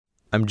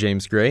I'm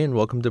James Gray, and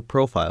welcome to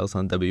Profiles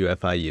on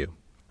WFIU.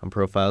 On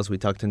Profiles, we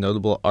talk to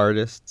notable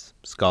artists,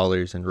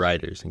 scholars, and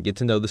writers and get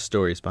to know the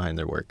stories behind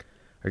their work.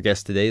 Our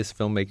guest today is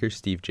filmmaker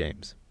Steve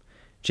James.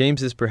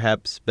 James is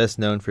perhaps best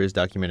known for his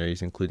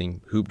documentaries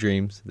including Hoop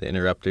Dreams, The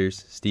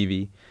Interrupters,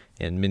 Stevie,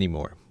 and many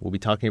more. We'll be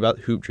talking about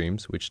Hoop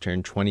Dreams, which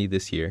turned 20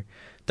 this year,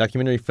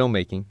 documentary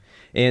filmmaking,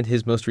 and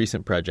his most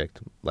recent project,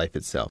 Life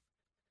Itself.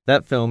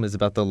 That film is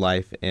about the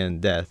life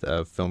and death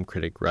of film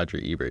critic Roger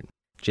Ebert.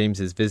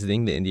 James is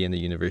visiting the Indiana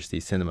University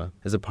Cinema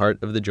as a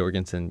part of the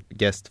Jorgensen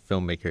Guest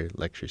Filmmaker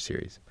Lecture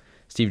Series.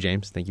 Steve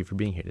James, thank you for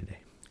being here today.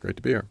 Great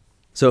to be here.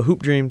 So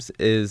Hoop Dreams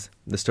is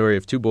the story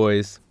of two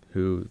boys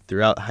who,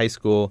 throughout high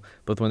school,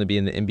 both want to be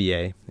in the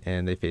NBA,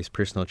 and they face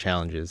personal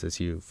challenges as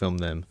you film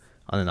them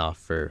on and off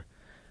for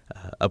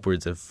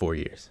upwards of 4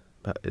 years.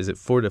 Is it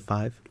 4 to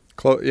 5?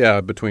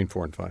 Between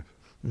 4 and 5.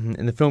 Mm-hmm.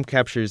 And the film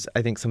captures,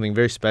 I think, something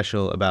very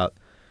special about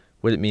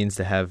what it means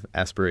to have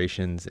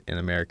aspirations in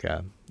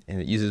America, and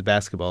it uses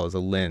basketball as a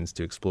lens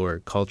to explore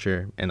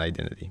culture and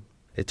identity.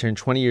 It turned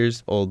 20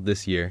 years old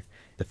this year.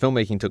 The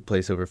filmmaking took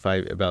place over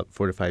about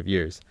 4 to 5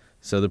 years.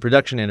 So the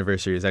production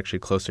anniversary is actually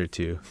closer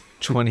to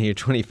 20 or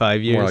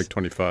 25 years. More like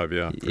 25,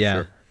 yeah, for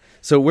sure.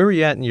 So where were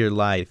you at in your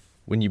life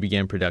when you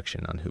began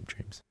production on Hoop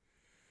Dreams?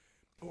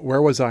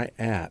 Where was I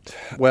at?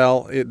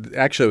 Well, it was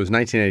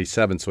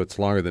 1987, so it's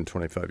longer than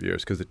 25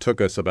 years because it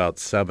took us about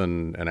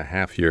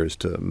 7.5 years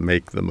to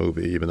make the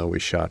movie, even though we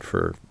shot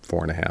for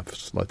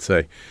 4.5, let's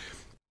say.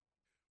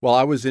 Well,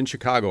 I was in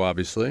Chicago,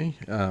 obviously,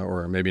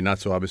 or maybe not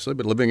so obviously,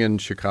 but living in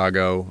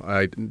Chicago.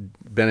 I'd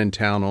been in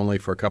town only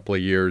for a couple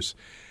of years,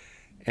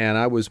 and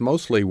I was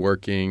mostly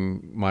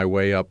working my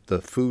way up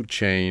the food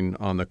chain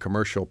on the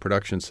commercial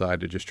production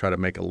side to just try to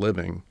make a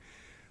living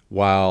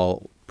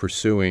while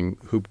pursuing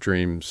Hoop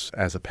Dreams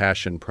as a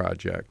passion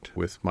project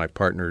with my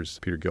partners,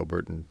 Peter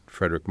Gilbert and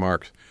Frederick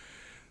Marks.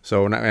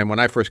 So when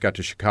I first got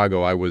to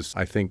Chicago, I was,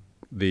 I think,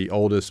 the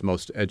oldest,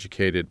 most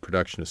educated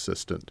production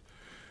assistant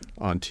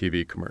on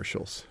TV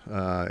commercials.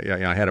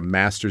 I had a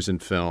master's in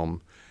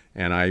film,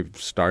 and I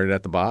started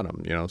at the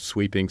bottom,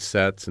 sweeping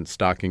sets and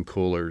stocking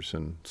coolers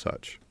and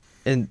such.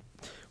 And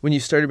when you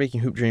started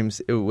making Hoop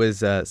Dreams, it was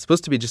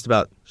supposed to be just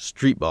about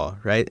street ball,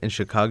 right, in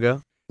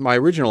Chicago? My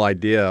original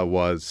idea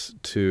was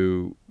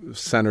to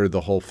center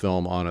the whole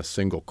film on a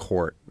single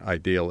court,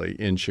 ideally,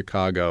 in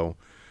Chicago,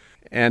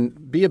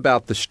 and be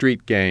about the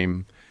street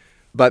game,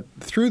 but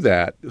through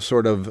that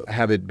sort of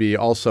have it be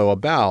also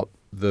about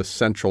the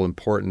central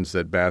importance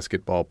that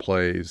basketball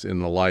plays in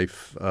the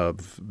life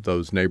of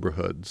those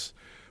neighborhoods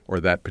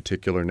or that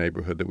particular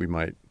neighborhood that we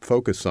might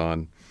focus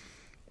on,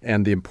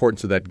 and the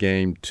importance of that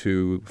game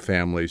to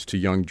families, to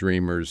young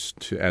dreamers,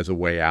 as a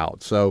way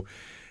out. So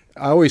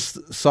I always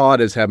saw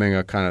it as having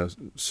a kind of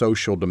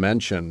social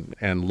dimension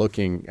and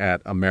looking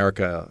at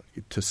America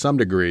to some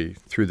degree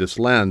through this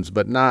lens,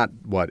 but not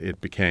what it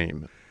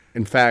became.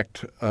 In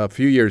fact, a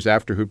few years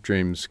after Hoop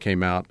Dreams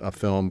came out, a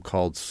film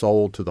called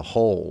Soul to the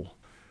Hole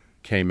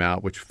came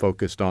out, which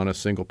focused on a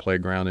single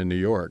playground in New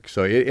York.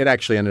 So it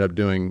actually ended up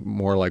doing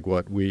more like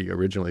what we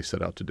originally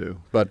set out to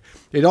do. But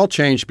it all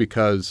changed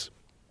because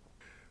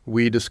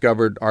we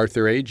discovered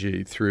Arthur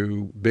Agee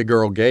through Big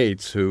Earl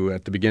Gates, who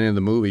at the beginning of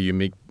the movie you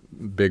meet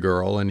Big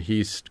Earl, and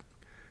he's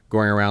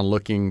going around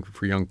looking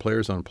for young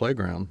players on a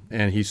playground,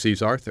 and he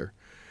sees Arthur.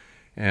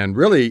 And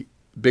really,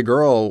 Big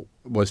Earl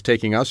was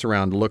taking us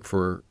around to look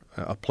for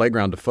a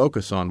playground to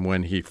focus on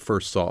when he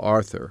first saw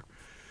Arthur.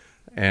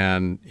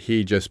 And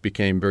he just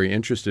became very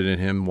interested in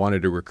him,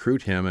 wanted to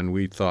recruit him, and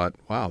we thought,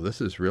 wow, this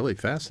is really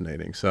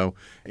fascinating. So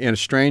in a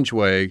strange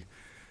way,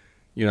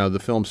 the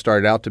film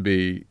started out to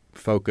be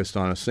focused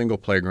on a single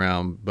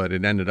playground, but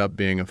it ended up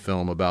being a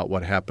film about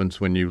what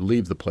happens when you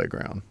leave the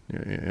playground,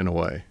 in a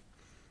way.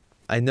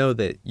 I know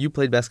that you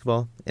played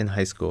basketball in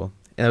high school,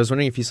 and I was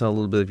wondering if you saw a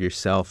little bit of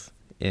yourself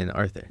in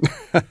Arthur.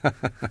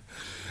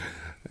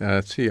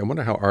 Let's see, I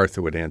wonder how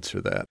Arthur would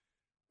answer that.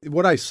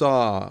 What I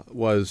saw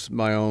was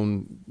my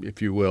own,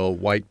 if you will,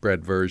 white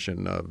bread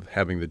version of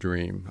having the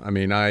dream. I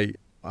mean,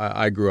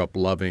 I grew up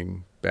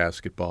loving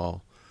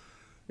basketball.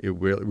 It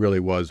really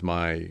was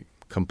my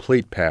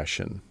complete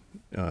passion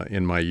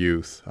in my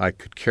youth. I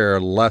could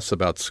care less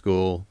about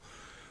school.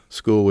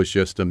 School was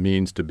just a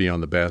means to be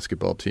on the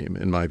basketball team,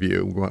 in my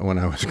view, when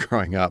I was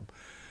growing up.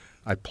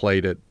 I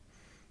played it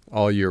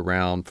all year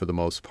round for the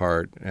most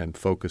part and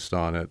focused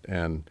on it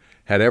and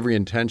had every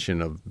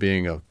intention of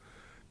being a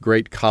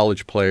great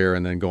college player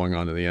and then going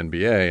on to the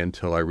NBA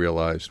until I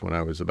realized when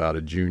I was about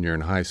a junior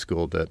in high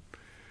school that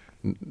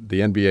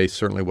the NBA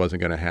certainly wasn't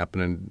going to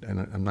happen,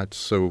 and I'm not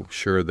so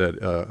sure that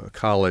a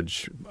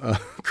college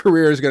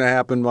career is going to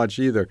happen much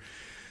either.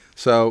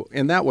 So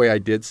in that way I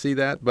did see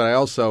that, but I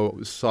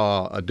also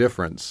saw a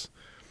difference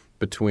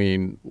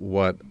between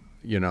what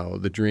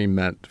the dream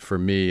meant for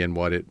me and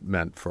what it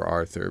meant for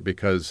Arthur,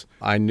 because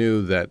I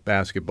knew that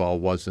basketball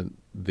wasn't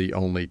the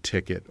only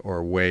ticket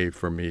or way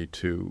for me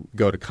to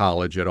go to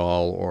college at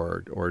all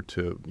or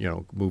to,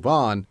 move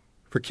on.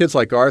 For kids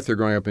like Arthur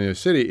growing up in the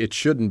city, it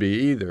shouldn't be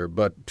either,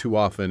 but too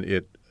often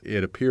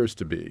it appears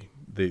to be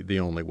the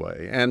only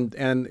way. And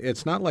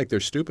it's not like they're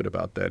stupid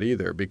about that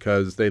either,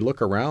 because they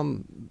look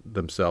around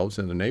themselves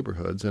in the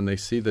neighborhoods and they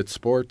see that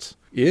sports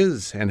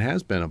is and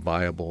has been a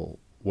viable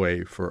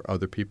way for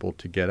other people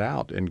to get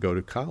out and go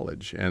to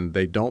college. And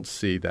they don't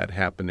see that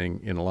happening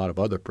in a lot of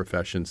other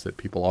professions that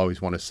people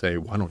always want to say,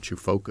 why don't you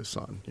focus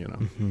on,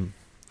 Mm-hmm.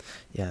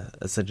 Yeah,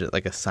 such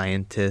like a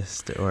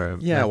scientist or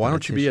why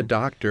don't you be a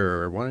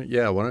doctor, or why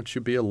don't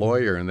you be a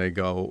lawyer? And they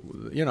go,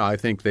 I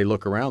think they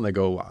look around, they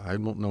go, I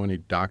don't know any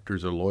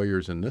doctors or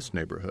lawyers in this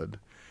neighborhood.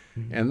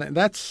 Mm-hmm. And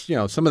that's,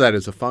 some of that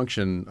is a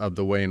function of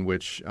the way in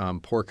which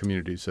poor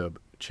communities have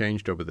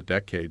changed over the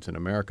decades in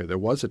America. There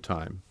was a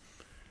time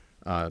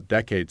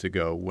decades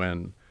ago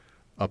when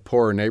a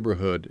poorer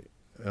neighborhood,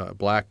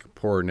 black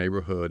poorer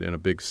neighborhood in a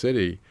big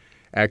city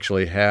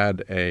actually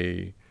had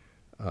a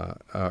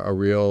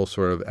real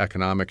sort of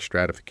economic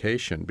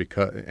stratification,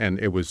 and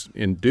it was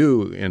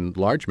due in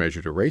large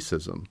measure to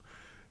racism.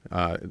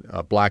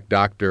 A black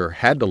doctor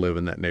had to live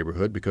in that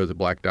neighborhood because a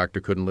black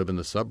doctor couldn't live in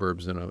the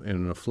suburbs in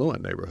an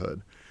affluent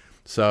neighborhood.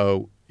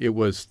 So it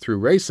was through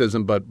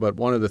racism, but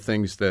one of the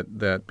things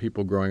that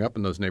people growing up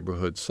in those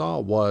neighborhoods saw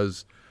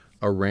was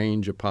a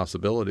range of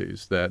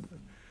possibilities that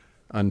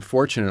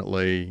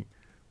unfortunately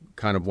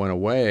kind of went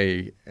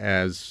away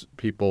as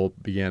people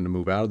began to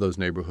move out of those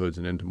neighborhoods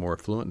and into more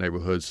affluent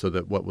neighborhoods, so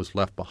that what was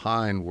left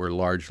behind were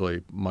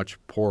largely much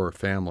poorer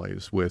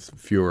families with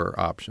fewer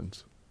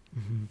options.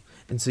 Mm-hmm.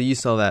 And so you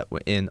saw that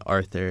in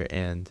Arthur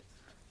and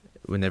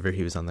whenever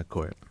he was on the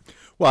court.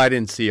 Well, I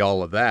didn't see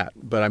all of that,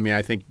 but I mean,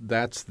 I think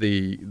that's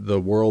the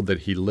world that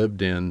he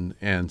lived in.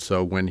 And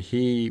so when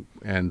he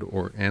and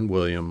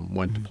William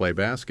went to play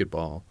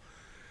basketball,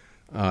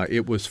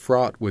 it was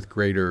fraught with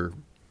greater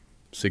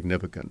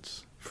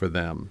significance for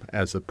them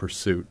as a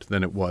pursuit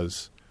than it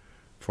was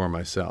for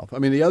myself. I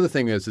mean, the other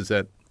thing is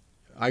that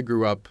I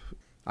grew up,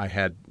 I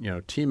had,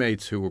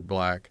 teammates who were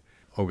black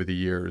over the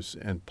years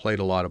and played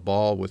a lot of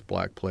ball with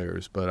black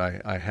players, but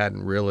I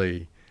hadn't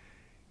really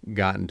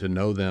gotten to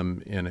know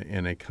them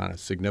in a kind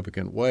of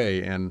significant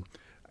way. And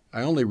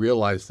I only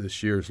realized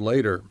this years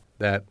later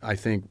that I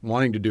think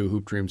wanting to do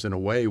Hoop Dreams in a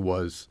way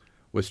was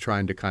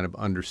trying to kind of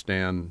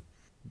understand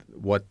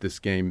what this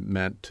game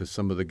meant to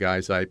some of the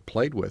guys I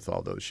played with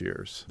all those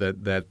years.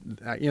 That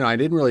I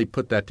didn't really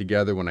put that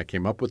together when I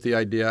came up with the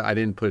idea. I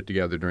didn't put it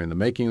together during the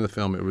making of the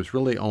film. It was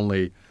really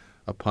only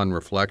upon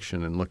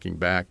reflection and looking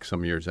back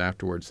some years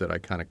afterwards that I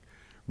kind of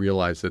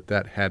realized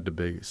that had to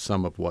be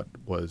some of what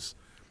was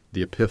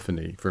the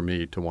epiphany for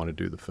me to want to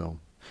do the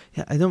film.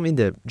 Yeah, I don't mean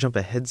to jump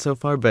ahead so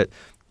far, but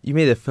you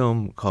made a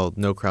film called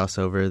No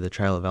Crossover, The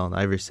Trial of Allen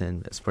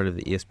Iverson, as part of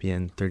the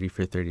ESPN 30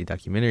 for 30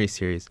 documentary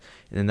series.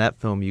 And in that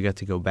film, you got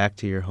to go back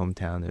to your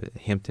hometown,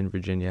 Hampton,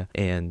 Virginia,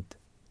 and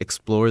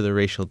explore the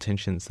racial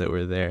tensions that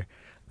were there.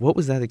 What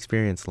was that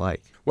experience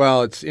like?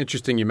 Well, it's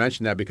interesting you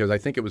mentioned that, because I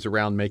think it was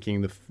around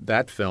making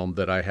that film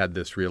that I had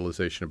this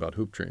realization about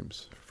Hoop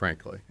Dreams,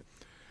 frankly.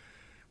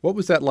 What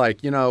was that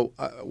like?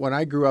 When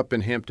I grew up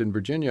in Hampton,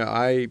 Virginia,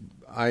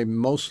 I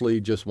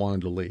mostly just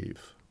wanted to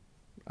leave.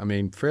 I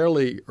mean,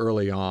 fairly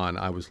early on,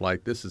 I was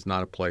like, this is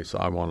not a place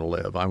I want to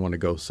live. I want to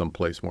go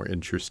someplace more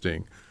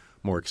interesting,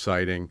 more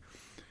exciting.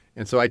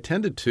 And so I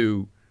tended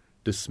to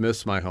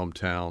dismiss my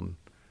hometown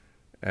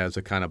as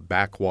a kind of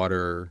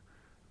backwater,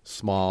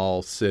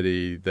 small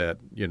city that,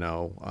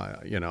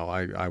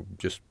 I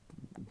just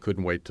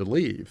couldn't wait to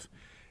leave,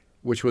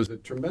 which was a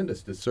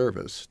tremendous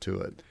disservice to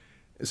it.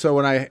 So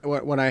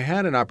when I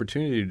had an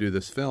opportunity to do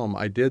this film,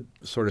 I did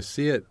sort of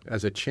see it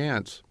as a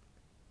chance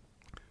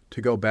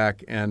to go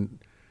back and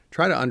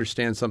try to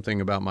understand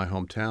something about my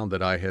hometown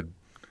that I had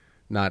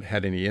not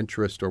had any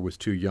interest or was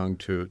too young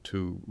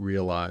to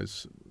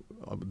realize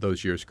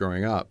those years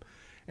growing up.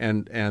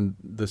 And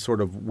the sort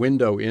of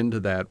window into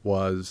that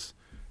was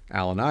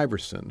Allen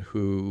Iverson,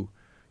 who,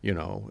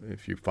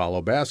 if you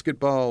follow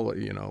basketball,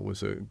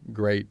 was a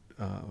great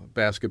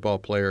basketball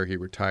player. He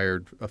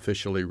retired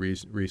officially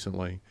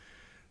recently.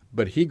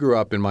 But he grew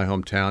up in my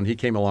hometown. He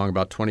came along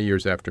about 20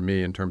 years after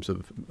me in terms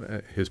of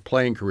his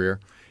playing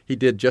career. He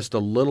did just a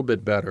little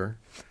bit better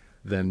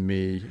than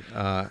me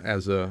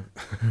as a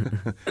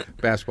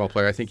basketball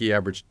player. I think he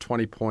averaged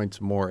 20 points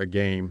more a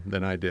game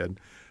than I did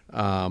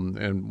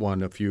and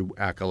won a few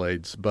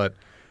accolades. But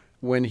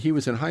when he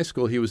was in high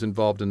school, he was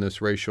involved in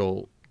this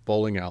racial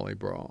bowling alley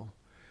brawl.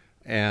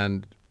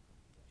 And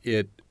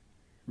it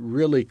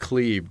really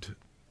cleaved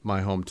my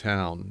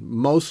hometown,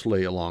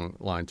 mostly along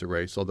lines of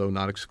race, although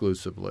not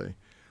exclusively.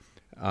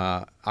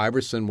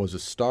 Iverson was a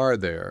star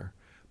there,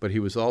 but he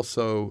was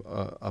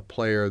also a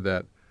player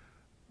that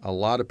a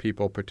lot of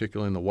people,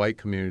 particularly in the white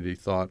community,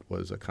 thought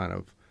was a kind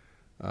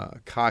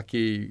of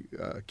cocky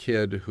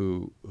kid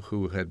who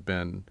had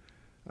been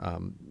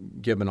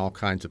given all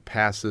kinds of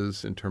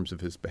passes in terms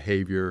of his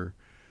behavior.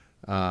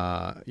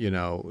 So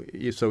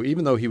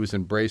even though he was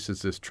embraced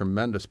as this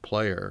tremendous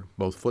player,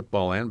 both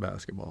football and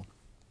basketball,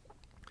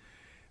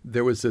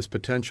 there was this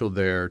potential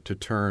there to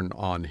turn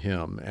on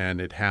him,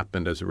 and it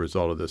happened as a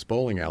result of this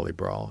bowling alley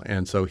brawl.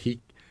 And so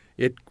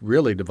it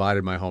really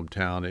divided my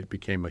hometown. It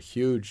became a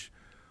huge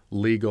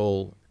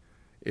legal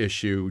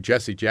issue.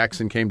 Jesse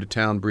Jackson came to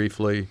town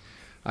briefly.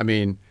 I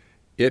mean,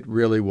 it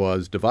really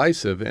was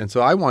divisive. And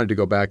so I wanted to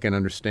go back and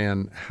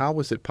understand, how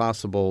was it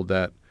possible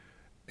that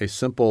a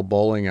simple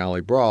bowling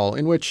alley brawl,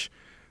 in which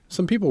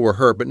some people were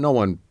hurt, but no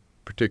one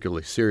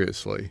particularly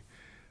seriously,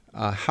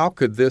 how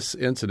could this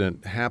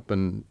incident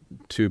happen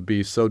to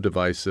be so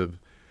divisive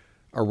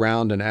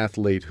around an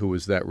athlete who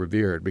was that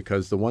revered?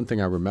 Because the one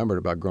thing I remembered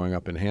about growing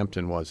up in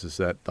Hampton is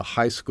that the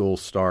high school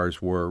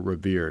stars were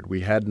revered.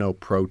 We had no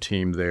pro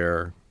team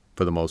there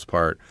for the most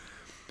part.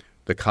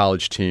 The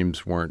college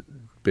teams weren't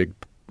big,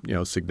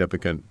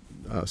 significant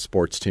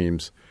sports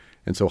teams.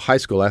 And so high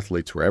school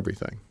athletes were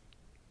everything.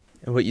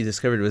 And what you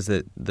discovered was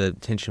that the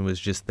tension was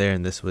just there,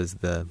 and this was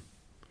the...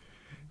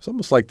 It's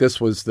almost like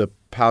this was the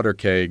powder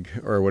keg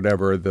or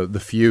whatever, the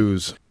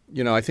fuse.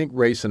 I think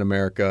race in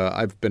America,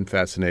 I've been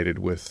fascinated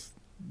with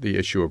the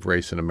issue of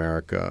race in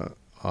America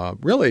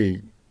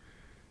really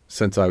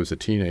since I was a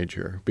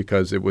teenager,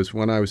 because it was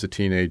when I was a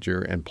teenager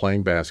and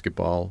playing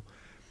basketball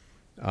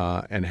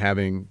and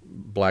having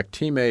black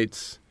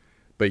teammates,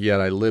 but yet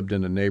I lived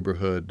in a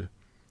neighborhood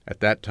at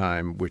that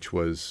time which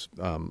was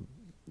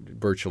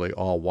virtually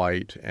all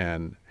white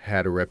and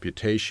had a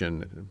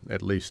reputation,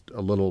 at least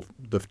a little,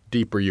 the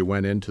deeper you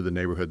went into the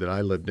neighborhood that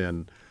I lived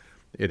in,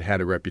 it had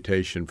a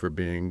reputation for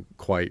being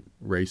quite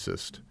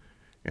racist.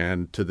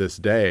 And to this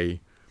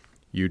day,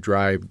 you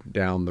drive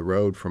down the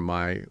road from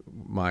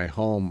my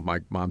home,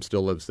 my mom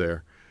still lives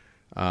there,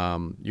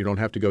 you don't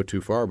have to go too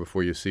far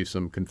before you see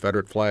some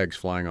Confederate flags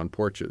flying on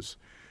porches.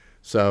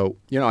 So,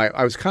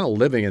 I was kind of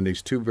living in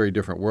these two very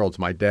different worlds.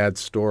 My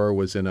dad's store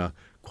was in a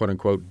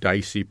quote-unquote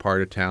dicey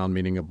part of town,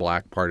 meaning a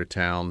black part of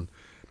town.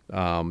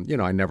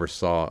 I never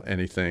saw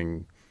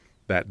anything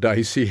that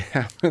dicey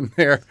happen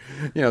there,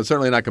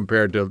 certainly not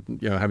compared to,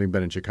 having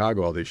been in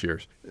Chicago all these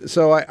years.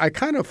 So I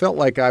kind of felt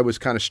like I was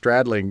kind of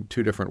straddling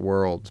two different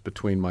worlds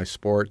between my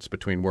sports,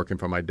 between working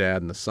for my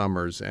dad in the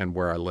summers and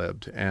where I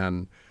lived.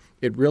 And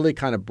it really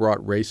kind of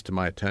brought race to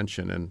my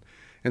attention.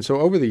 And so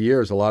over the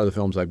years, a lot of the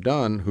films I've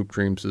done, Hoop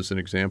Dreams is an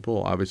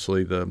example,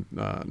 obviously the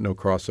No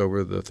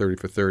Crossover, the 30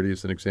 for 30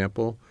 is an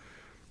example.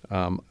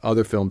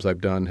 Other films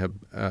I've done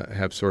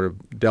have sort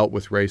of dealt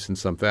with race in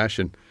some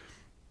fashion.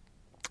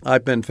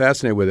 I've been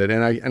fascinated with it,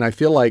 and I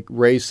feel like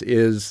race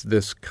is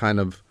this kind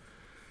of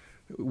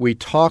 – we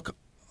talk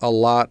a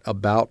lot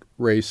about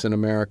race in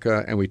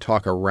America, and we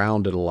talk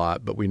around it a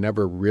lot, but we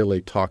never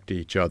really talk to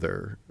each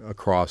other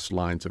across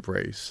lines of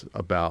race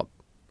about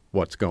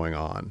what's going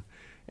on.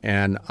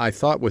 And I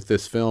thought with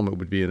this film it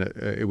would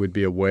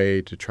be a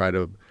way to try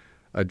to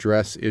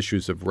address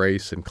issues of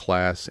race and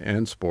class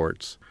and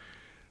sports,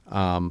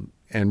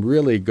 and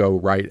really go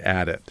right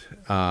at it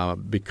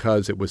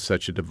because it was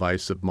such a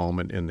divisive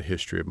moment in the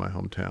history of my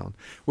hometown,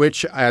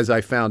 which, as I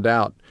found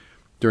out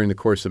during the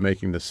course of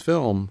making this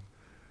film,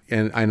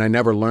 and I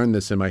never learned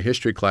this in my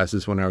history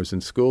classes when I was in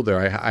school there.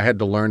 I had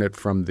to learn it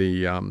from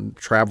the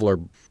traveler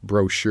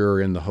brochure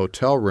in the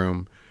hotel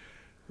room,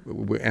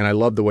 and I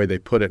love the way they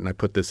put it, and I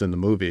put this in the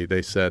movie.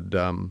 They said,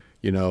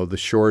 the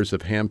shores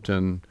of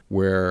Hampton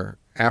where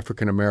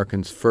African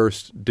Americans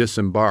first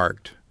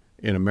disembarked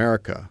in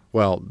America.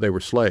 Well, they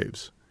were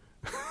slaves.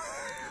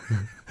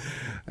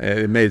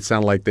 It made it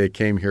sound like they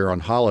came here on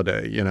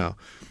holiday,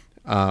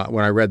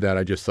 When I read that,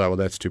 I just thought, well,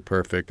 that's too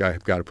perfect.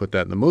 I've got to put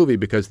that in the movie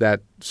because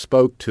that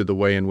spoke to the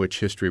way in which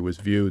history was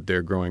viewed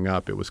there growing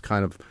up. It was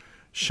kind of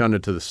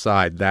shunted to the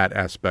side, that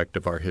aspect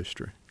of our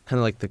history. Kind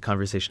of like the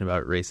conversation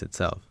about race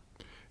itself.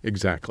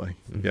 Exactly,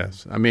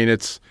 yes. I mean,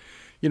 it's,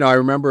 I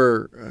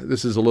remember,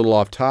 this is a little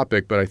off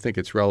topic, but I think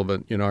it's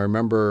relevant. I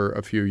remember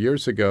a few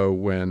years ago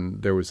when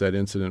there was that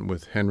incident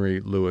with Henry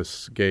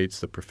Louis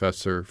Gates, the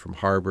professor from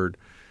Harvard,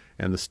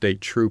 and the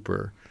state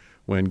trooper.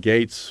 When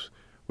Gates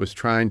was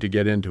trying to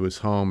get into his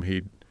home,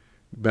 he'd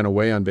been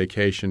away on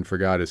vacation,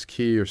 forgot his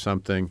key or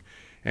something,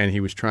 and he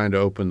was trying to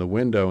open the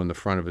window in the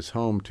front of his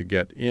home to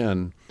get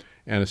in,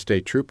 and a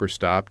state trooper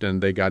stopped,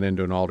 and they got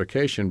into an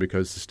altercation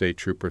because the state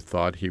trooper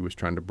thought he was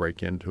trying to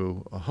break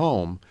into a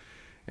home.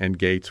 And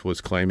Gates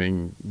was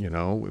claiming,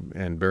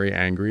 and very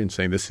angry and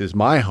saying, this is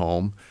my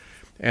home.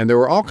 And there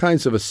were all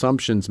kinds of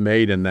assumptions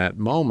made in that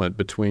moment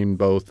between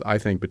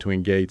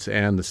Gates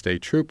and the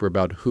state trooper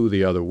about who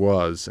the other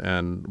was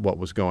and what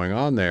was going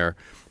on there.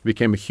 It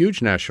became a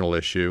huge national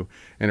issue,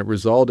 and it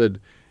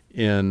resulted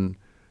in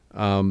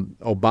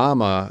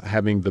Obama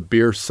having the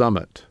beer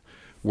summit,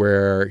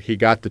 where he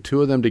got the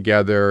two of them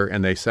together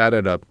and they sat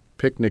at a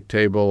picnic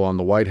table on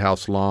the White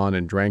House lawn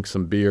and drank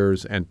some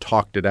beers and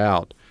talked it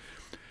out,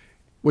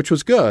 which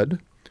was good.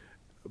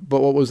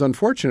 But what was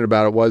unfortunate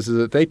about it was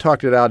that they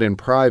talked it out in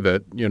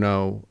private,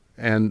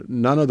 and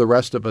none of the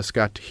rest of us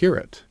got to hear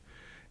it.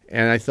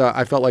 And I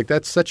felt like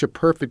that's such a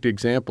perfect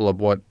example of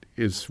what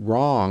is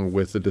wrong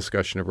with the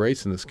discussion of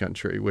race in this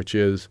country, which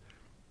is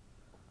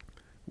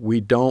we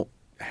don't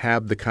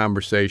have the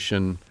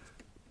conversation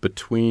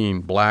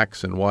between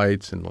blacks and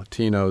whites and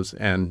Latinos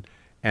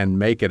and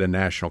make it a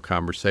national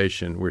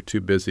conversation. We're too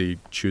busy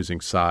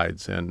choosing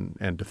sides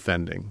and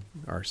defending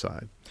our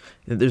side.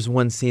 There's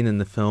one scene in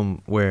the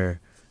film where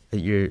that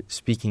you're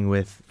speaking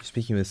with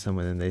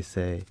someone and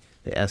they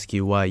ask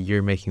you why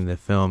you're making the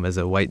film as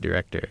a white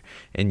director,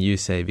 and you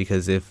say,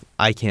 because if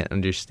I can't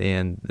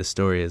understand the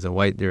story as a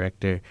white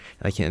director, and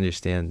I can't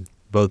understand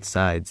both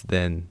sides,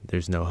 then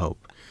there's no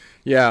hope.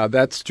 Yeah,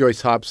 that's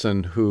Joyce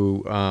Hobson,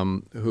 who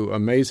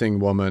amazing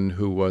woman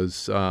who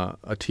was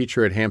a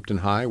teacher at Hampton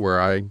High, where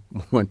I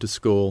went to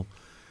school,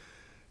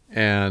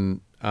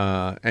 and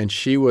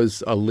she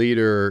was a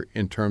leader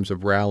in terms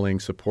of rallying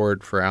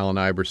support for Allen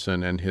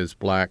Iverson and his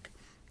black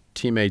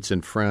teammates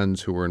and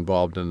friends who were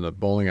involved in the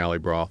bowling alley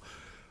brawl.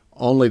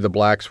 Only the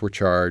blacks were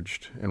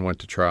charged and went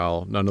to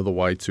trial. None of the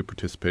whites who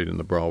participated in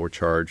the brawl were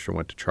charged or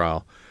went to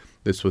trial.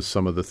 This was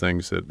some of the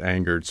things that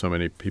angered so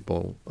many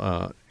people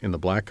in the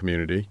black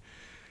community.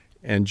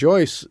 And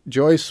Joyce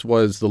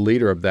was the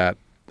leader of that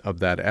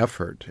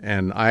effort.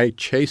 And I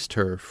chased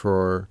her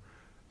for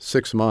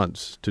 6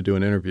 months to do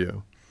an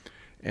interview.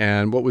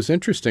 And what was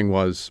interesting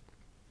was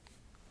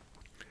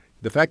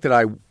the fact that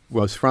I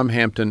was from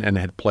Hampton and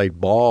had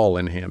played ball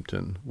in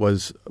Hampton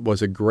was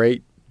a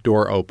great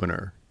door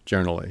opener,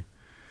 generally,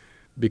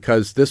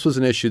 because this was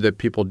an issue that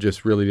people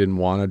just really didn't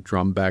want to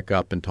drum back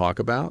up and talk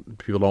about.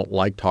 People don't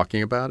like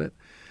talking about it.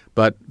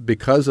 But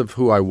because of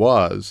who I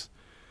was,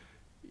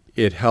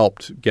 it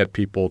helped get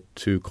people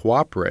to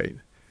cooperate,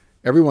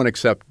 everyone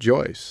except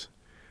Joyce.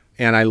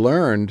 And I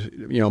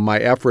learned, my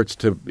efforts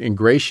to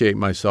ingratiate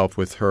myself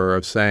with her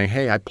of saying,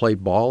 hey, I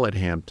played ball at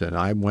Hampton.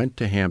 I went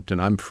to Hampton.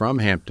 I'm from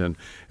Hampton.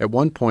 At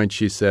one point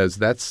she says,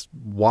 that's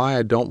why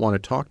I don't want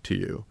to talk to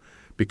you,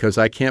 because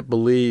I can't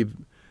believe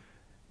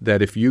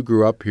that if you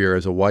grew up here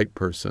as a white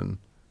person,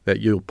 that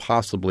you'll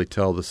possibly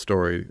tell the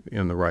story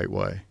in the right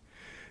way.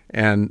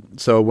 And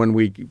so when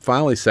we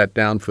finally sat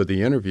down for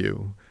the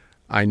interview,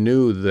 I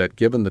knew that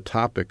given the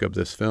topic of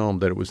this film,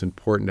 that it was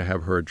important to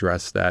have her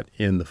address that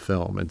in the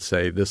film and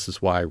say, this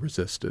is why I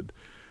resisted.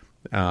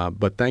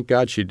 But thank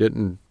God she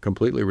didn't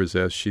completely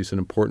resist. She's an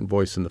important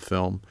voice in the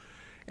film.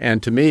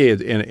 And to me,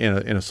 in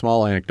a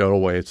small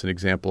anecdotal way, it's an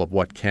example of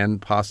what can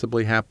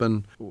possibly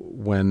happen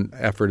when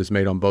effort is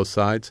made on both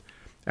sides.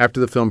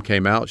 After the film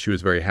came out, she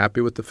was very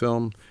happy with the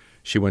film.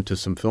 She went to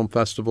some film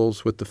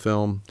festivals with the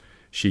film.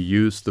 She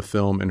used the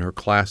film in her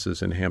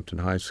classes in Hampton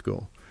High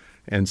School.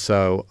 And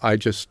so I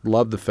just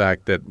love the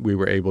fact that we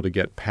were able to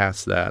get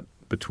past that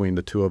between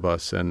the two of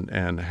us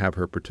and have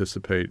her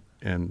participate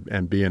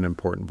and be an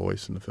important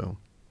voice in the film.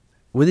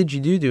 What did you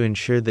do to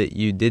ensure that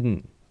you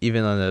didn't,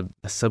 even on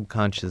a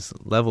subconscious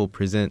level,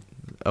 present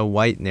a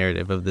white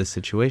narrative of this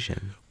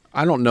situation?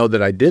 I don't know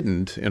that I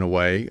didn't, in a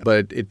way,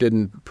 but it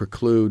didn't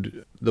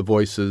preclude the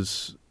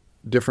voices,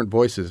 different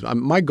voices.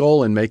 My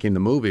goal in making the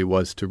movie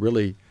was to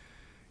really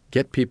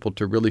get people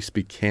to really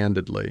speak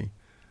candidly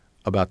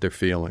about their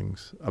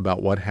feelings,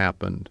 about what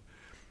happened.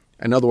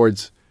 In other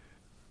words,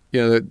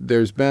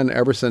 there's been,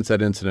 ever since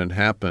that incident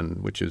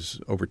happened, which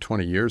is over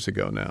 20 years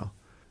ago now,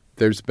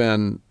 there's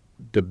been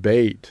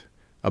debate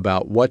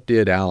about what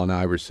did Allen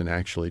Iverson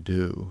actually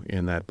do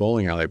in that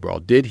bowling alley brawl.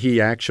 Did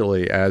he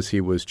actually, as he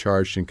was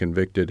charged and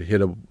convicted,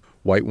 hit a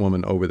white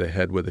woman over the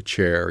head with a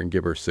chair and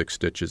give her 6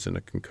 stitches and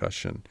a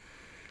concussion?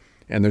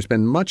 And there's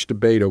been much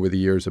debate over the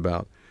years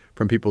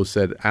from people who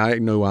said, I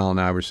knew Allen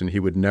Iverson, he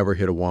would never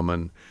hit a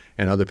woman,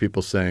 and other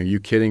people saying, you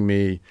kidding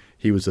me?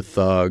 He was a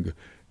thug.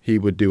 He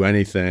would do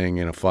anything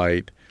in a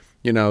fight.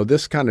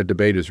 This kind of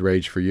debate has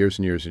raged for years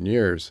and years and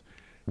years,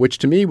 which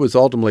to me was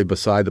ultimately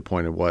beside the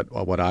point of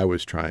what I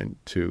was trying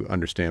to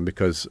understand,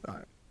 because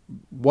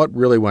what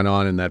really went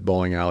on in that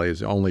bowling alley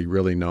is only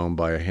really known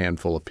by a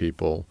handful of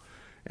people,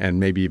 and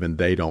maybe even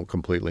they don't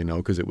completely know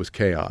because it was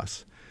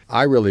chaos.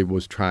 I really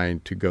was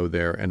trying to go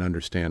there and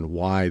understand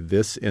why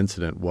this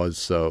incident was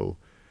so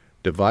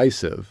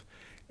divisive.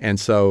 And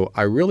so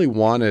I really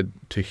wanted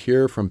to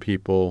hear from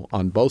people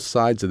on both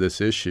sides of this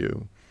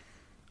issue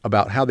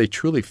about how they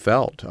truly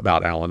felt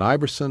about Allen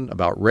Iverson,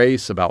 about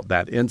race, about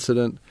that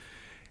incident.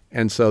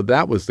 And so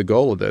that was the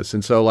goal of this.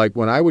 And so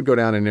when I would go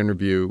down and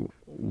interview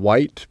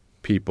white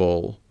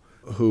people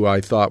who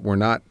I thought were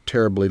not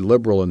terribly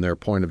liberal in their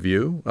point of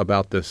view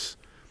about this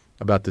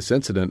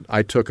incident,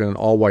 I took an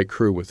all-white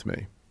crew with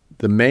me.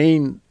 The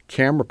main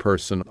camera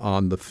person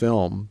on the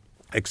film,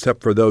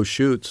 except for those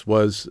shoots,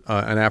 was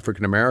an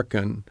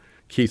African-American,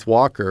 Keith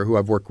Walker, who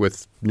I've worked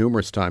with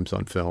numerous times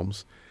on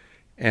films.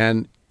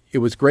 And it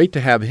was great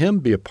to have him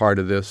be a part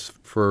of this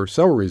for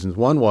several reasons.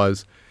 One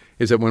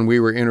is that when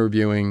we were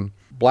interviewing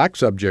black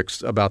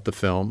subjects about the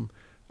film,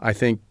 I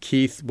think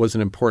Keith was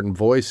an important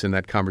voice in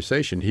that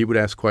conversation. He would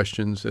ask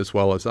questions as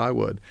well as I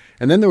would.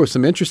 And then there were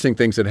some interesting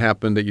things that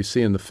happened that you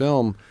see in the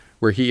film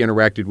where he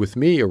interacted with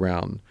me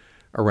around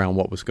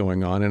what was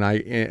going on. And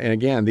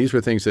again, these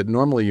were things that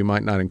normally you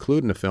might not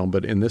include in a film,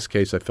 but in this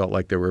case I felt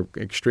like they were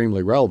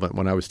extremely relevant.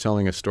 When I was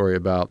telling a story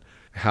about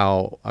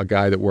how a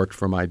guy that worked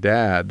for my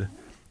dad,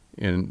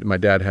 and my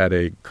dad had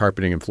a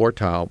carpeting and floor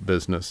tile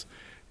business,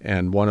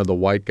 and one of the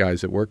white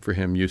guys that worked for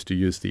him used to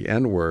use the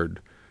N-word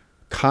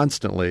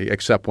constantly,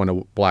 except when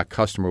a black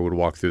customer would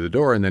walk through the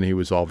door, and then he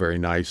was all very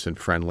nice and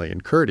friendly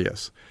and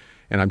courteous.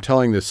 And I'm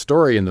telling this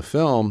story in the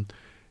film,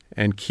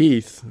 And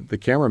Keith, the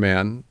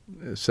cameraman,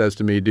 says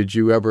to me, did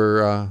you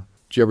ever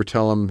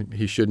tell him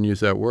he shouldn't use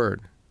that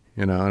word?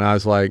 And I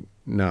was like,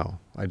 no,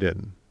 I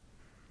didn't.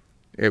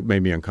 It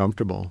made me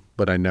uncomfortable,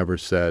 but I never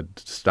said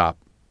stop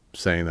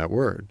saying that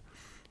word.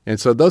 And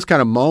so those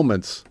kind of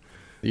moments,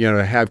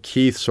 to have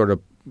Keith sort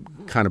of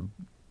kind of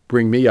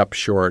bring me up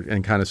short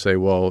and kind of say,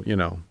 well,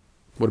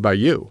 what about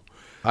you?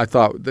 I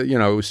thought that, it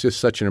was just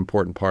such an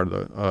important part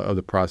of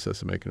the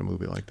process of making a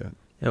movie like that.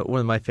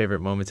 One of my favorite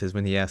moments is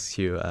when he asks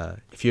you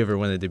if you ever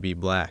wanted to be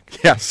black.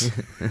 Yes.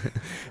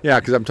 Yeah,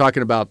 because I'm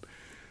talking about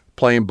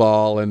playing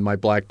ball and my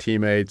black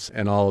teammates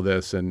and all of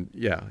this. And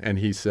and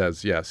he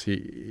says, yes.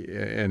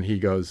 He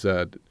goes,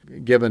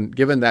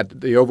 given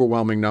that the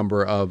overwhelming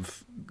number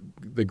of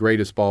the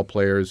greatest ball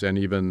players and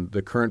even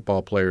the current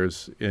ball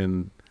players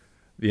in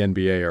the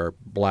NBA are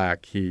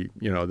black,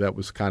 that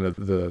was kind of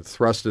the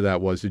thrust of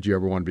that was, did you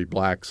ever want to be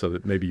black so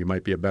that maybe you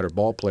might be a better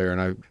ball player?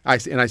 And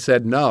I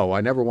said, no,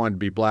 I never wanted to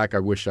be black. I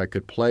wish I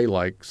could play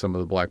like some of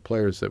the black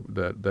players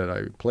that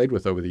I played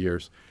with over the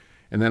years.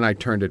 And then I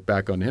turned it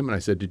back on him and I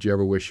said, did you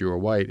ever wish you were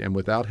white? And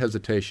without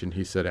hesitation,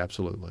 he said,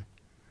 absolutely.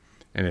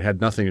 And it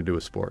had nothing to do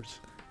with sports.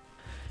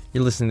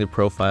 You're listening to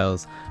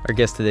Profiles. Our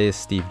guest today is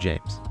Steve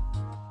James.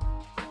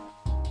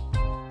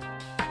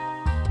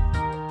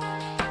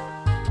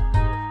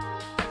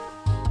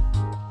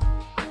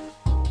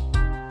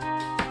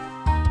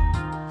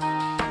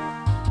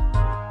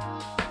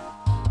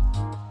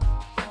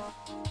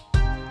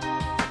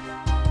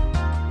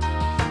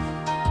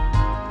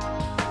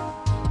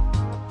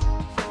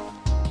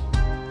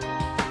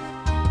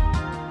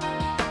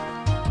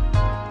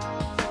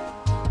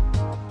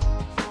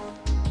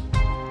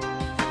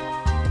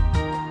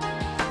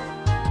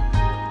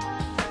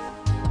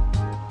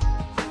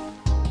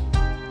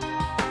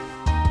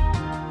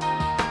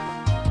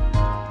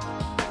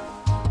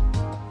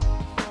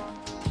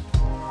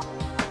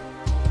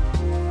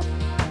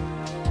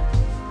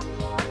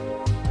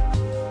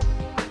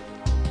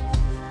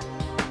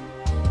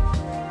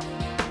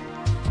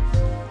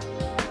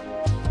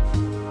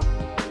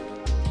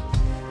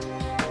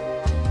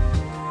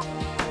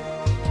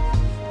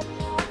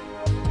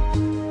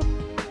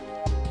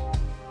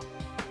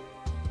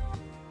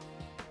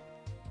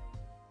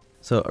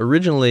 So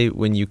originally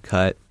when you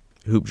cut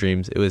Hoop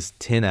Dreams, it was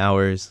 10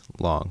 hours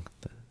long.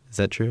 Is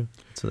that true?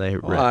 That's what I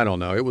read. Well, I don't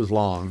know. It was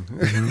long.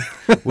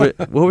 Mm-hmm.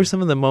 What were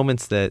some of the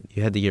moments that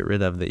you had to get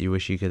rid of that you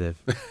wish you could have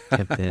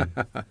kept in?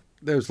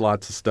 There's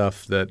lots of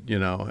stuff that,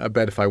 I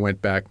bet if I went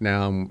back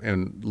now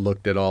and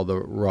looked at all the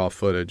raw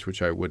footage,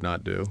 which I would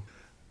not do,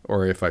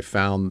 or if I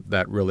found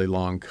that really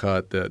long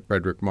cut that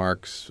Frederick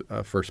Marks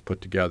first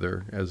put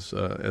together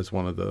as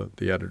one of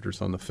the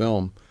editors on the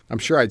film, I'm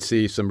sure I'd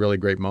see some really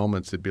great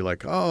moments. It'd be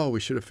like, oh, we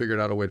should have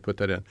figured out a way to put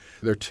that in.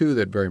 There are two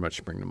that very much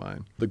spring to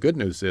mind. The good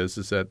news is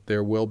that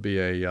there will be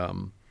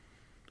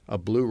a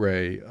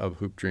Blu-ray of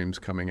Hoop Dreams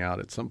coming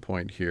out at some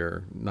point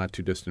here, not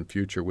too distant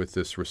future, with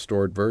this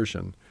restored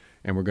version.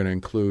 And we're going to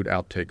include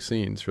outtake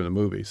scenes from the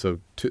movie. So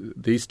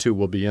these two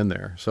will be in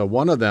there. So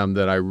one of them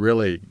that I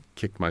really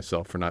kicked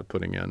myself for not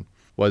putting in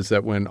was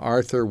that when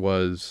Arthur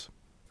was,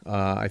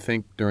 I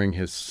think during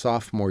his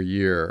sophomore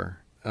year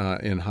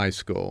in high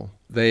school,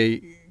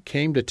 they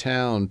came to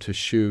town to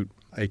shoot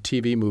a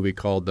TV movie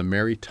called The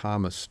Mary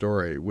Thomas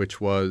Story,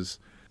 which was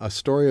a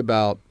story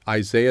about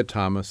Isaiah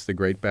Thomas, the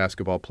great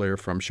basketball player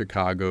from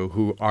Chicago,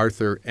 who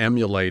Arthur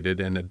emulated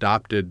and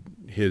adopted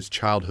his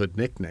childhood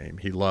nickname.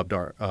 He loved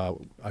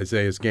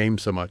Isaiah's game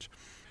so much.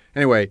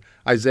 Anyway,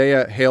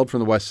 Isaiah hailed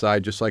from the West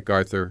Side just like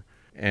Arthur,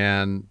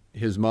 and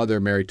his mother,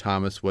 Mary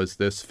Thomas, was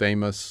this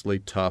famously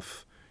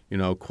tough,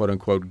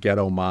 quote-unquote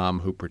ghetto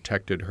mom who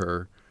protected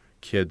her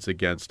kids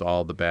against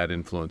all the bad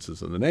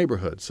influences in the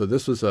neighborhood. So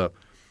this was a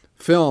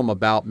film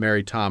about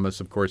Mary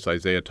Thomas. Of course,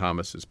 Isaiah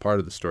Thomas is part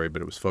of the story,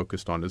 but it was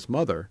focused on his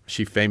mother.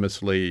 She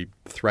famously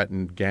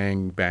threatened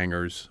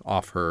gangbangers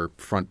off her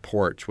front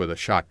porch with a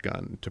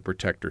shotgun to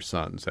protect her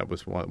sons. That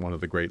was one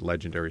of the great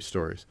legendary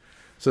stories.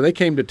 So they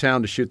came to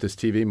town to shoot this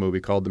TV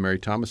movie called The Mary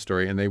Thomas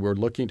Story, and they were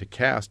looking to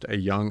cast a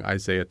young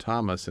Isaiah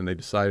Thomas, and they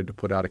decided to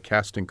put out a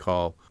casting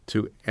call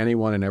to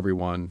anyone and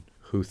everyone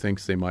who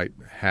thinks they might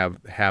have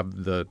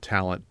the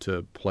talent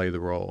to play the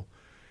role.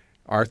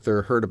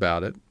 Arthur heard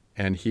about it,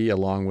 and he,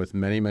 along with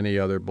many, many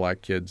other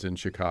black kids in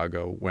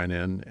Chicago, went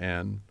in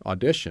and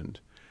auditioned.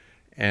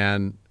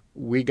 And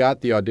we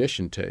got the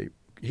audition tape.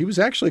 He was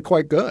actually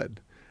quite good.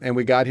 And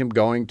we got him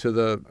going to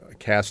the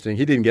casting.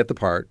 He didn't get the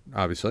part,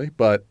 obviously,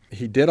 but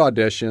he did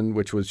audition,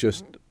 which was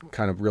just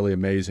kind of really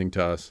amazing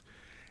to us.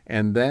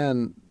 And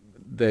then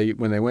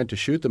when they went to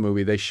shoot the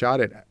movie, they shot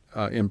it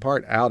in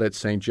part out at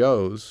St.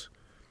 Joe's,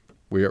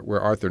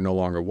 where Arthur no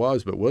longer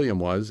was, but William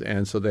was.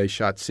 And so they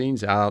shot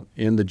scenes out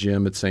in the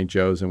gym at St.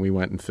 Joe's, and we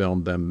went and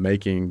filmed them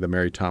making the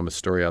Mary Thomas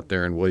Story out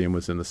there, and William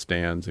was in the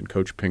stands, and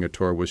Coach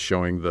Pingatore was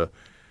showing the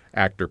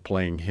actor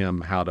playing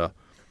him how to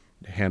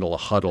handle a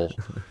huddle.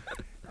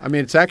 I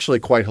mean, it's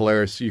actually quite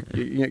hilarious.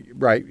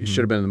 Right, it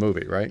should have been in the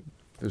movie, right?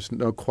 There's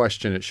no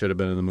question it should have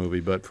been in the movie,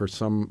 but for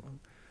some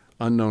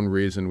unknown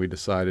reason, we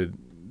decided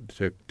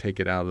to take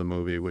it out of the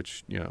movie,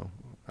 which,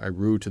 I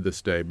rue to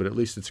this day, but at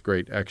least it's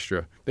great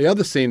extra. The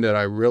other scene that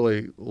I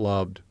really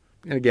loved,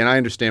 and again, I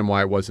understand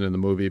why it wasn't in the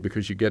movie,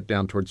 because you get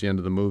down towards the end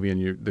of the movie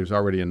and there's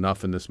already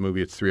enough in this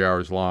movie. It's 3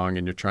 hours long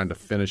and you're trying to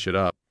finish it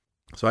up.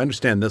 So I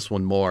understand this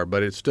one more,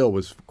 but it still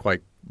was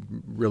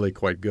really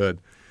quite good,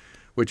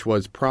 which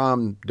was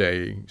prom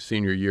day,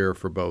 senior year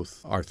for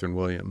both Arthur and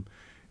William.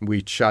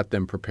 We shot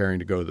them preparing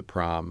to go to the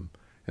prom,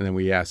 and then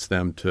we asked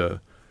them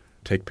to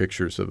take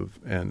pictures at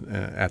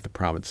the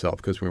prom itself,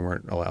 because we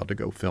weren't allowed to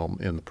go film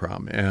in the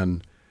prom.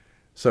 And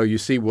so you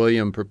see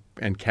William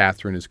and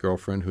Catherine, his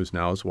girlfriend, who's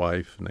now his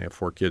wife, and they have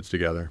 4 kids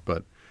together.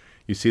 But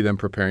you see them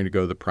preparing to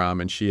go to the prom,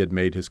 and she had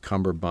made his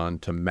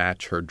cummerbund to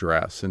match her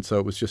dress. And so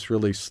it was just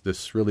really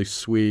this really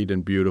sweet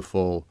and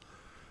beautiful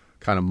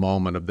kind of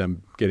moment of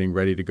them getting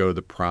ready to go to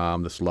the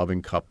prom, this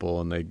loving couple,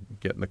 and they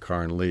get in the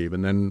car and leave.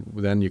 And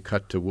then you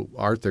cut to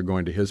Arthur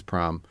going to his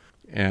prom,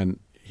 and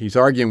he's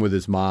arguing with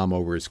his mom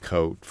over his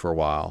coat for a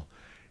while.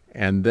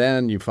 And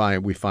then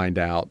we find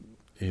out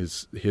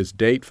his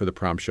date for the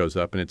prom shows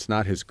up, and it's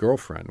not his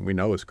girlfriend. We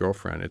know his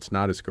girlfriend. It's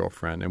not his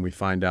girlfriend. And we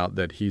find out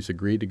that he's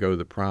agreed to go to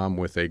the prom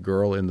with a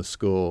girl in the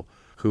school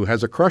who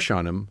has a crush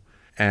on him,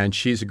 and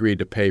she's agreed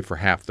to pay for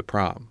half the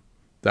prom.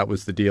 That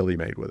was the deal he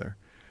made with her.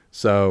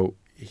 So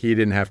he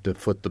didn't have to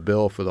foot the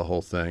bill for the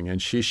whole thing.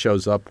 And she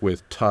shows up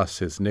with Tuss,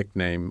 his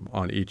nickname,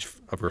 on each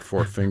of her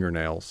 4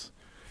 fingernails.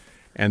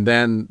 And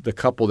then the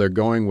couple they're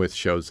going with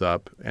shows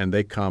up, and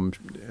they come,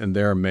 and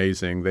they're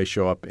amazing. They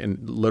show up in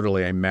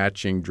literally a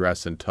matching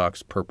dress and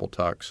tux, purple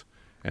tux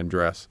and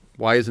dress.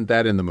 Why isn't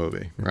that in the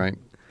movie, right?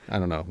 I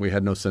don't know. We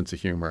had no sense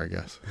of humor, I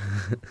guess.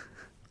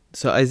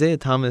 So Isaiah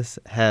Thomas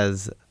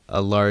has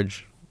a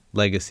large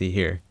legacy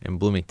here in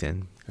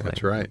Bloomington.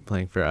 That's right.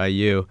 Playing for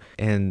IU.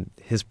 And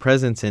his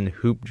presence in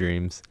Hoop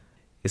Dreams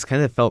is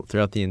kind of felt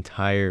throughout the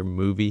entire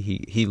movie.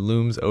 He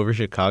looms over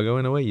Chicago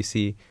in a way. You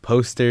see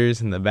posters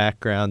in the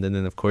background, and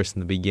then, of course, in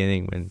the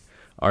beginning when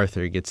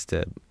Arthur gets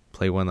to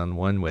play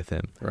one-on-one with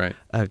him. Right.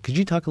 Could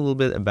you talk a little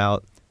bit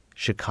about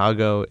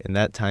Chicago in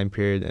that time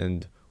period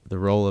and the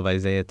role of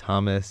Isaiah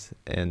Thomas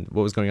and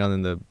what was going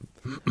on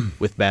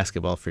with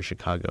basketball for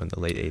Chicago in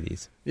the late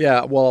 80s?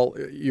 Yeah, well,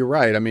 you're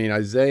right. I mean,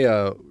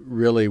 Isaiah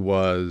really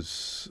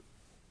was,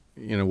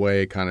 in a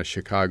way, kind of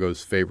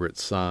Chicago's favorite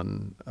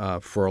son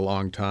for a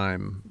long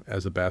time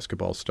as a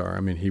basketball star. I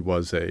mean, he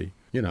was a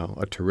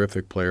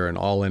terrific player, an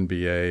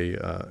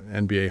all-NBA,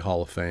 NBA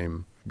Hall of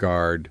Fame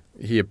guard.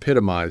 He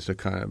epitomized a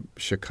kind of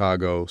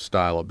Chicago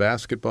style of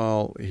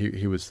basketball.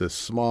 He was this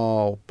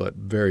small but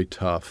very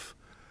tough,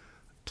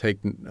 take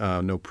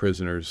no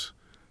prisoners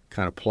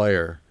kind of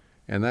player.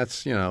 And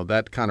that's,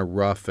 that kind of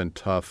rough and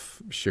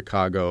tough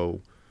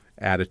Chicago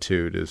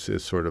attitude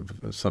is sort of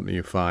something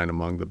you find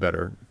among the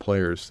better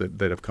players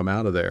that have come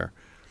out of there.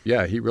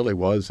 Yeah, he really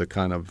was a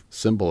kind of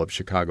symbol of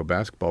Chicago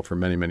basketball for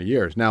many, many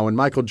years. Now, when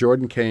Michael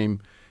Jordan came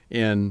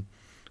in,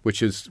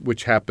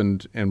 which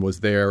happened and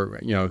was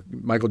there,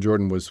 Michael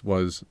Jordan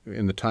was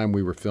in the time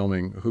we were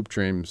filming Hoop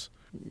Dreams,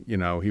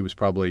 he was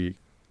probably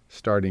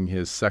starting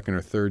his 2nd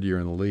or 3rd year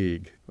in the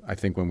league, I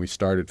think, when we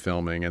started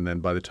filming. And then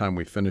by the time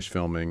we finished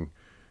filming,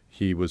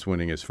 he was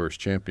winning his first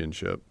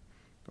championship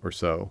or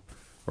so,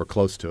 or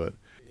close to it.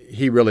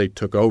 He really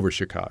took over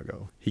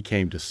Chicago. He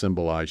came to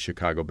symbolize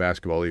Chicago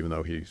basketball, even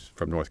though he's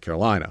from North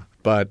Carolina.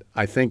 But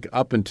I think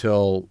up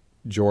until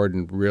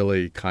Jordan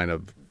really kind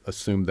of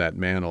assumed that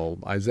mantle,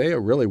 Isaiah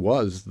really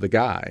was the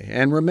guy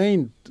and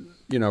remained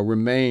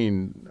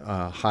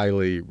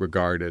highly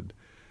regarded,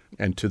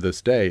 and to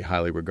this day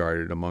highly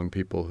regarded among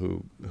people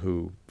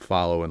who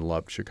follow and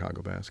love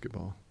Chicago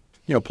basketball.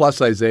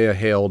 Plus Isaiah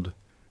hailed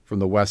from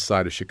the west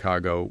side of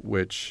Chicago,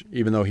 which,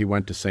 even though he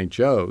went to St.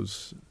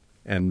 Joe's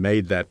and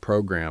made that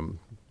program,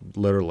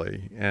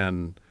 literally,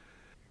 and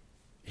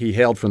he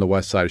hailed from the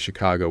west side of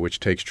Chicago, which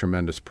takes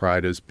tremendous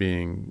pride as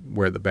being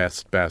where the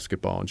best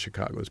basketball in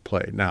Chicago is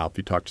played. Now, if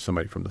you talk to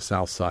somebody from the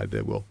south side,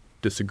 they will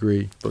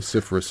disagree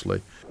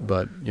vociferously,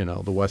 but,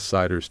 the west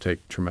siders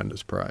take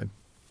tremendous pride.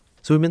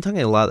 So we've been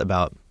talking a lot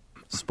about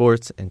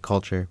sports and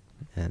culture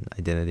and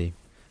identity,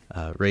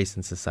 race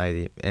and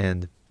society,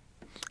 and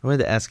I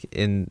wanted to ask,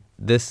 in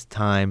this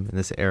time, in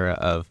this era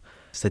of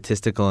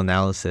statistical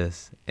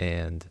analysis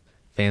and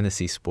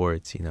fantasy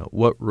sports,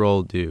 what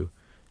role do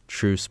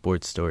true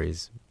sports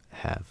stories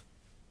have?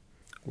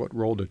 What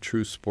role do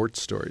true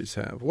sports stories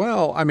have?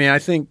 Well, I mean, I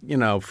think,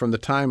 from the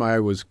time I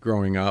was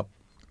growing up,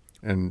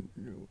 and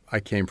I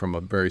came from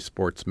a very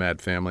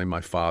sports-mad family.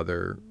 My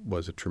father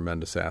was a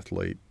tremendous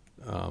athlete,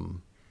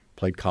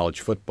 played college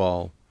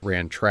football,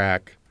 ran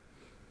track,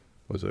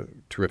 was a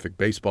terrific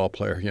baseball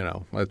player.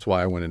 That's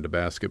why I went into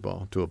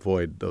basketball, to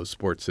avoid those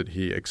sports that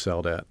he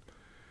excelled at.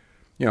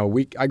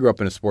 I grew up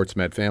in a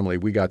sports-mad family.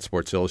 We got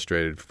Sports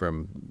Illustrated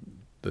from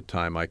the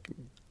time I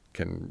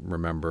can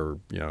remember,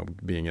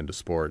 being into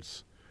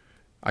sports.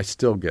 I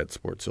still get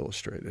Sports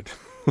Illustrated.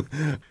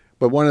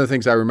 But one of the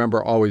things I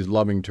remember always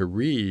loving to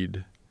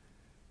read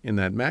in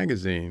that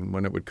magazine,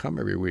 when it would come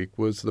every week,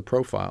 was the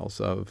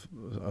profiles of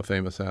a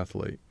famous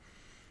athlete.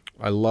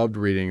 I loved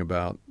reading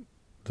about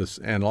this,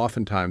 and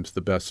oftentimes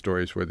the best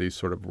stories were these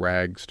sort of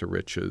rags to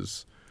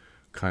riches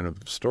kind of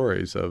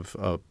stories of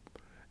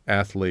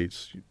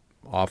athletes,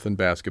 often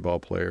basketball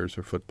players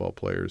or football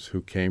players,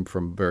 who came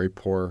from very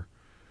poor,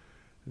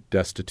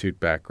 destitute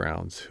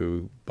backgrounds,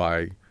 who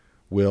by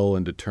will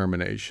and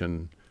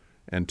determination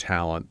and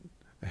talent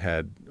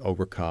had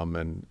overcome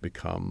and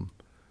become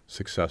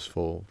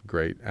successful,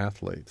 great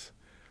athletes.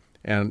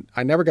 And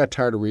I never got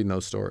tired of reading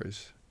those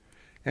stories.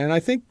 And I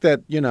think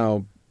that,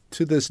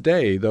 to this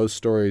day, those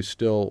stories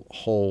still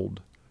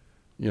hold,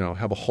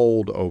 have a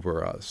hold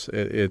over us.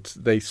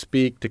 They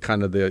speak to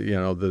kind of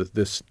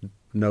this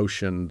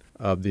notion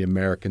of the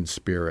American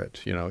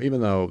spirit,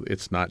 even though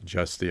it's not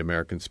just the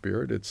American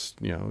spirit, it's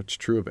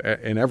true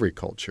in every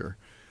culture.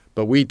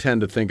 But we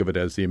tend to think of it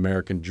as the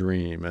American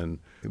dream and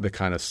the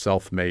kind of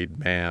self-made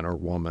man or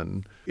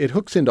woman. It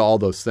hooks into all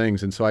those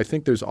things. And so I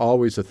think there's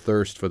always a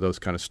thirst for those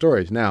kind of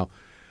stories. Now,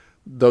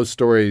 those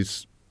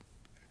stories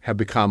have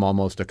become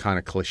almost a kind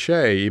of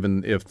cliche,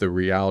 even if the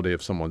reality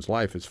of someone's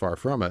life is far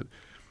from it.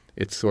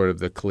 It's sort of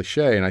the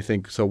cliche. And I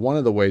think so one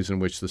of the ways in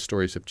which the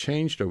stories have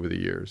changed over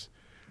the years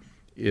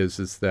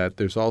is that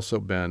there's also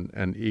been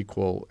an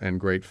equal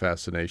and great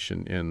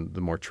fascination in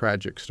the more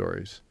tragic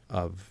stories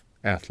of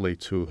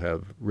athletes who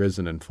have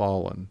risen and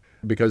fallen,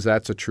 because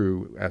that's a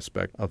true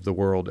aspect of the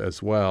world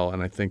as well.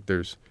 And I think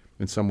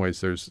in some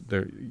ways,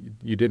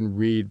 you didn't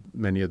read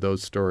many of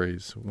those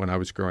stories when I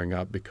was growing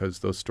up because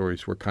those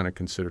stories were kind of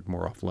considered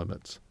more off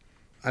limits.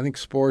 I think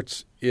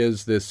sports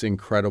is this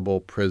incredible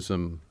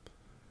prism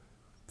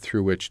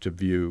through which to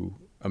view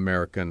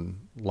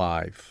American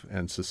life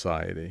and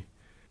society.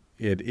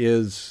 It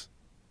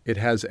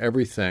has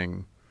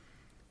everything.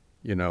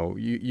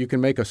 You can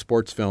make a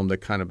sports film that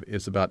kind of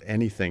is about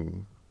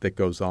anything that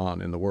goes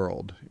on in the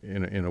world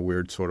in a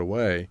weird sort of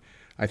way.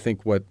 I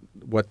think what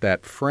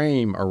that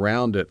frame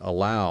around it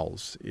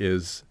allows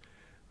is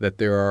that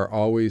there are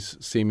always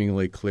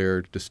seemingly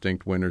clear,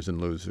 distinct winners and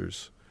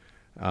losers.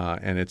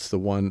 And it's the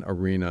one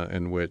arena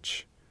in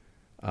which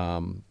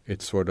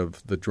it's sort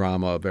of the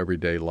drama of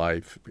everyday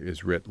life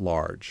is writ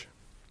large.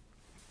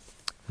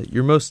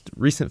 Your most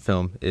recent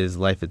film is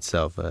Life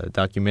Itself, a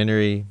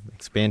documentary,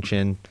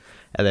 expansion,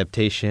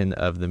 adaptation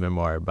of the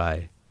memoir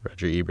by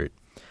Roger Ebert.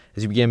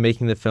 As you began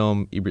making the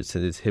film, Ebert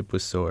said his hip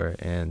was sore,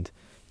 and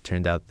it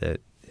turned out that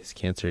his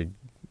cancer had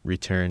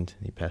returned,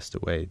 and he passed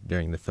away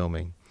during the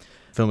filming.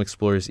 The film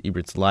explores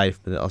Ebert's life,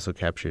 but it also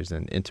captures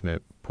an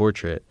intimate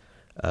portrait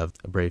of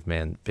a brave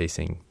man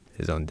facing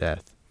his own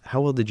death.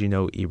 How well did you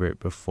know Ebert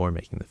before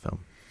making the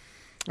film?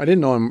 I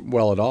didn't know him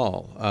well at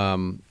all.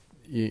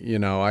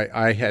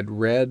 I had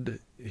read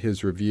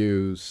his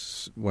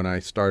reviews when I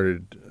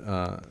started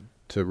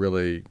to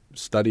really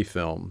study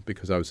film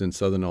because I was in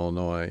Southern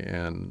Illinois,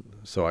 and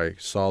so I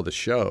saw the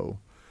show,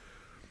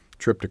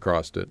 tripped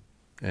across it,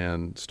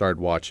 and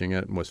started watching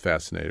it and was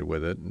fascinated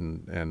with it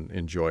and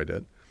enjoyed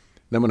it.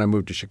 Then when I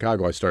moved to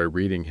Chicago, I started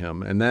reading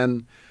him. And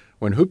then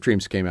when Hoop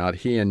Dreams came out,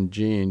 he and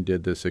Gene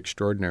did this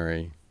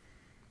extraordinary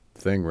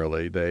thing,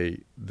 really.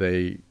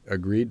 They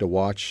agreed to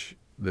watch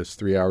this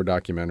 3-hour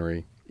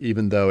documentary,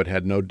 even though it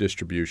had no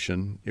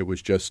distribution. It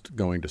was just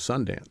going to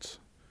Sundance.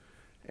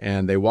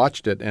 And they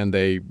watched it, and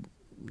they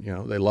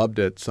loved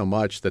it so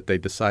much that they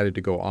decided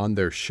to go on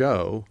their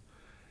show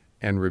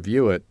and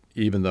review it,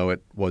 even though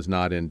it was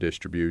not in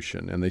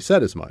distribution. And they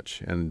said as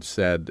much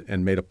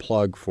and made a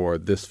plug for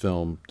this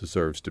film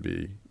deserves to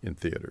be in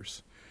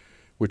theaters,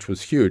 which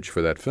was huge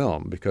for that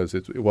film because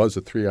it was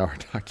a 3-hour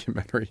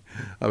documentary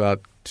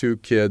about 2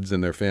 kids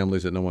and their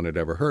families that no one had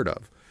ever heard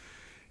of.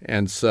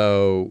 And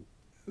so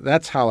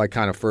that's how I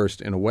kind of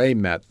first, in a way,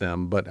 met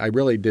them. But I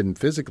really didn't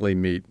physically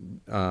meet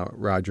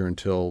Roger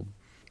until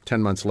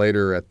 10 months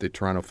later at the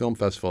Toronto Film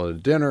Festival at a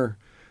dinner.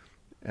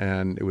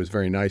 And it was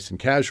very nice and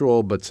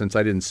casual. But since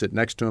I didn't sit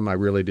next to him, I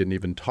really didn't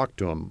even talk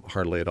to him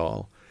hardly at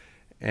all.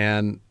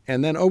 And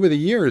then over the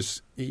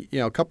years,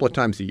 a couple of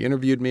times he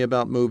interviewed me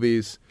about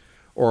movies,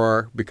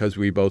 or because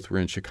we both were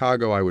in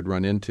Chicago, I would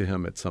run into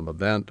him at some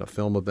event, a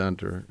film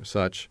event or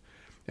such.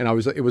 And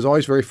it was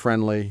always very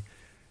friendly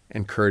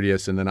and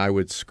courteous, and then I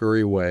would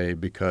scurry away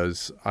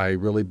because I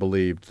really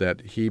believed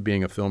that he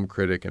being a film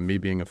critic and me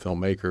being a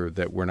filmmaker,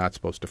 that we're not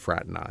supposed to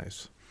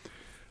fraternize.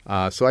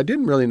 So I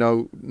didn't really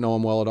know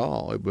him well at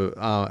all.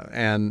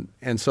 And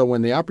so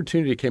when the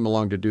opportunity came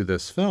along to do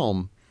this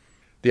film,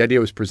 the idea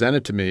was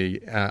presented to me.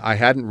 I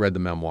hadn't read the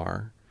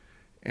memoir,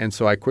 and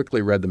so I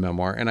quickly read the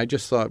memoir, and I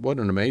just thought, what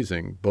an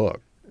amazing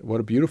book.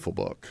 What a beautiful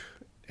book.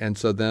 And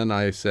so then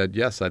I said,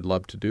 yes, I'd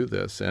love to do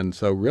this. And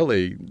so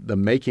really the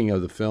making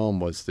of the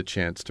film was the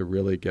chance to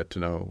really get to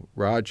know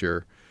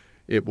Roger.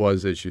 It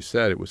was, as you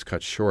said, it was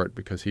cut short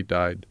because he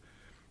died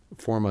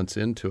 4 months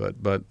into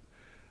it. But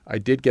I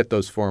did get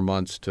those 4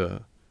 months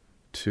to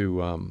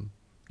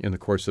in the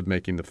course of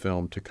making the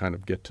film, to kind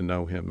of get to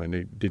know him. And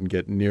he didn't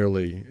get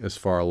nearly as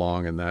far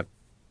along in that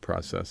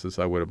process as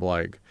I would have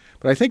liked.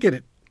 But I think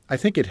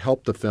it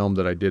helped the film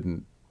that I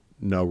didn't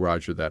know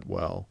Roger that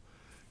well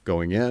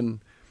going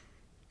in,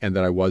 and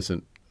that I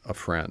wasn't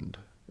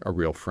a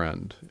real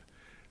friend,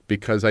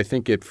 because I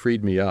think it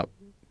freed me up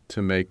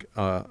to make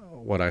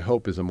what I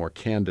hope is a more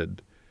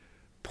candid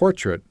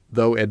portrait,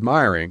 though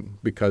admiring,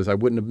 because I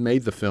wouldn't have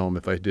made the film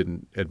if I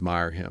didn't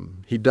admire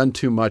him. He'd done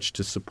too much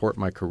to support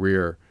my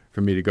career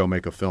for me to go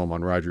make a film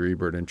on Roger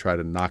Ebert and try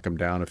to knock him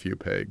down a few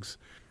pegs.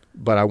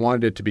 But I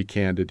wanted it to be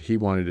candid. He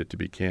wanted it to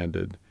be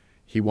candid.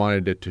 He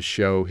wanted it to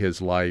show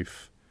his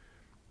life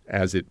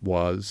as it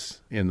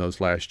was in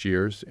those last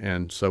years,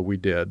 and so we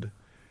did.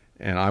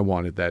 And I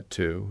wanted that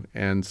too.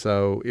 And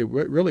so it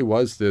really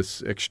was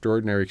this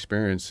extraordinary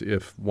experience,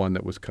 if one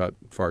that was cut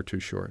far too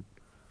short.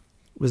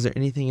 Was there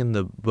anything in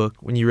the book,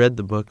 when you read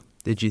the book,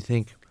 did you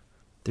think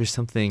there's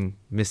something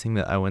missing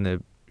that I want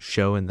to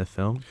show in the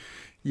film?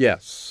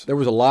 Yes. There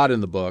was a lot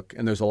in the book,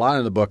 and there's a lot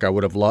in the book I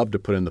would have loved to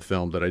put in the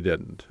film that I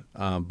didn't.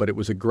 But it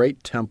was a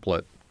great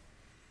template,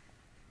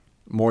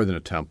 more than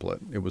a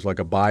template. It was like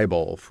a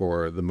Bible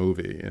for the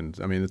movie. And,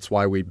 I mean, that's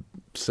why we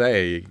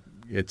say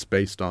it's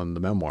based on the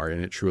memoir,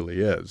 and it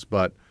truly is.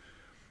 But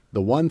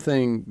the one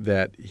thing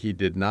that he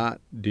did not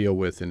deal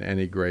with in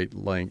any great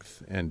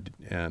length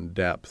and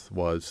depth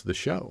was the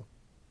show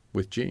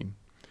with Gene.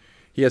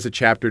 He has a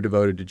chapter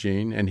devoted to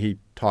Gene, and he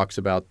talks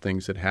about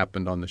things that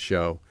happened on the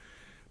show,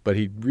 but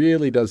he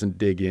really doesn't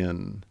dig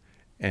in.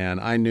 And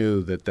I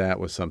knew that that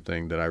was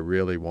something that I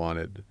really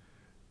wanted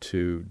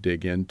to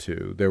dig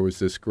into. There was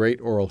this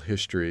great oral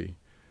history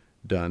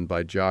done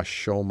by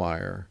Josh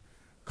Schollmeyer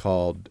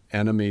called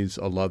Enemies,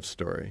 a Love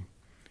Story.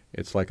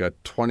 It's like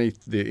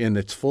in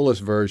its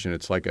fullest version,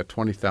 it's like a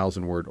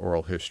 20,000-word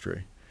oral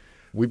history.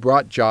 We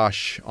brought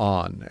Josh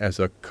on as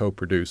a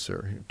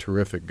co-producer.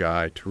 Terrific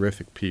guy,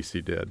 terrific piece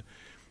he did.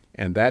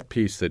 And that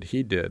piece that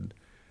he did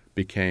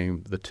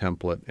became the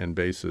template and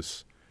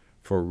basis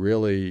for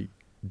really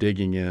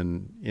digging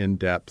in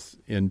depth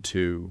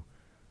into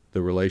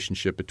the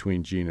relationship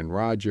between Gene and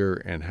Roger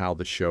and how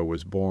the show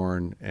was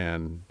born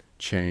and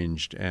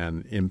changed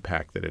and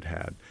impact that it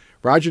had.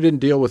 Roger didn't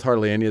deal with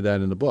hardly any of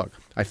that in the book.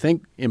 I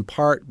think in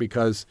part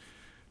because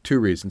two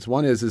reasons.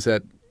 One is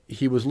that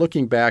he was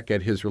looking back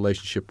at his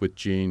relationship with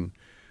Gene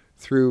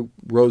through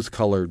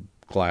rose-colored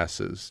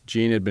glasses.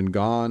 Gene had been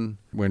gone.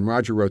 When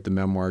Roger wrote the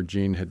memoir,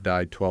 Gene had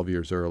died 12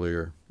 years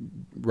earlier.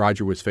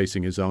 Roger was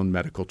facing his own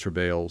medical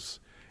travails.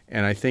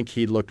 And I think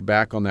he looked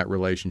back on that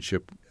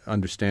relationship,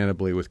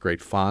 understandably, with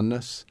great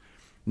fondness,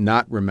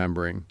 not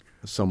remembering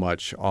so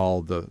much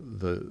all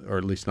the or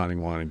at least not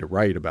even wanting to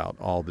write about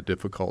all the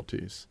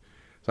difficulties.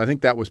 So I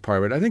think that was part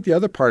of it. I think the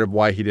other part of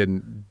why he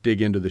didn't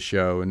dig into the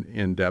show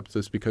in depth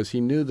is because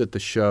he knew that the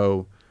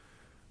show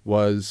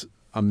was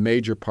a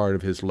major part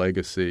of his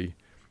legacy,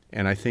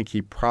 and I think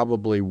he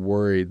probably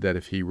worried that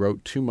if he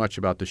wrote too much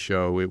about the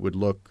show, it would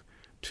look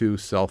too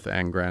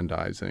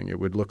self-aggrandizing.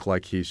 It would look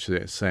like he's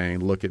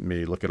saying, look at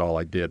me, look at all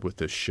I did with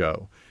this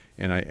show.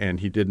 And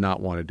he did not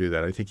want to do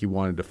that. I think he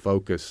wanted to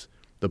focus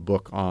the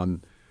book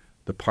on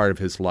the part of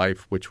his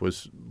life which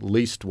was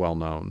least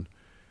well-known,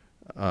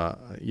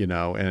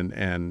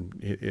 and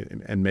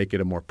make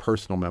it a more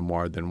personal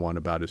memoir than one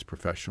about his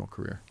professional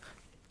career.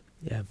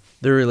 Yeah.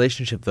 The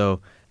relationship,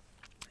 though,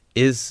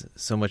 is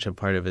so much a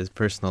part of his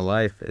personal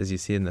life, as you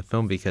see in the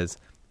film, because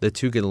the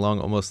two get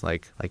along almost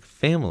like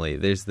family.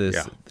 There's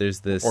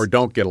this. Or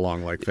don't get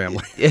along like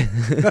family.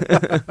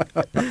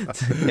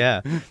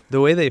 Yeah. The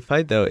way they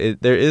fight, though,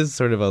 there is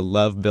sort of a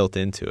love built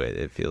into it,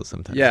 it feels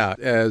sometimes. Yeah.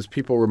 As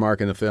people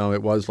remark in the film,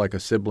 it was like a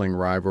sibling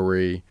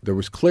rivalry. There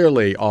was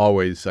clearly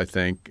always, I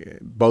think,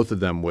 both of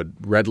them would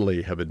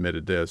readily have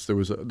admitted this,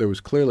 there was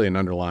clearly an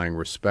underlying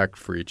respect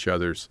for each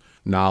other's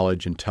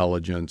knowledge,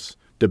 intelligence,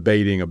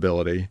 debating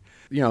ability.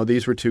 You know,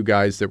 these were two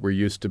guys that were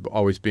used to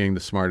always being the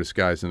smartest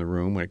guys in the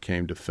room when it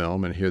came to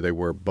film, and here they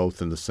were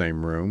both in the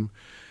same room.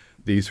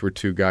 These were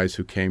two guys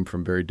who came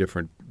from very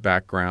different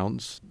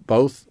backgrounds.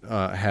 Both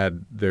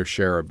had their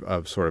share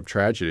of sort of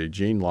tragedy.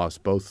 Gene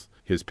lost both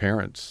his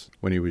parents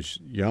when he was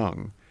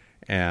young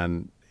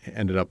and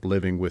ended up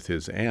living with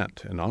his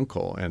aunt and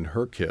uncle and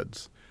her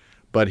kids.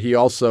 But he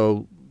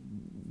also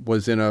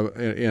was in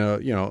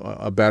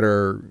a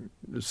better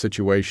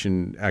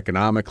situation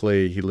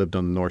economically. He lived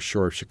on the North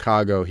Shore of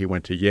Chicago. He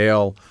went to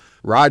Yale.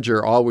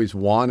 Roger always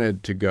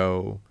wanted to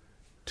go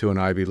to an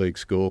Ivy League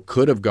school,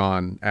 could have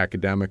gone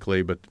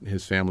academically, but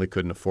his family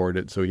couldn't afford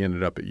it, so he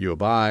ended up at U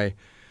of I.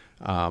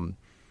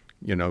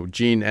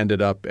 Gene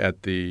ended up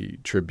at the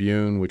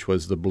Tribune, which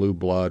was the blue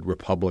blood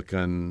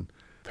Republican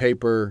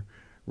paper.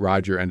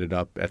 Roger ended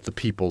up at the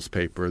People's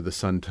paper, the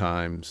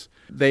Sun-Times.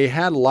 They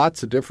had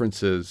lots of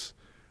differences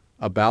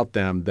about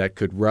them that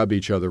could rub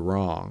each other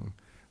wrong.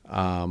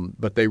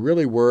 But they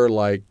really were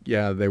like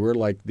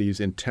these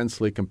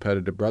intensely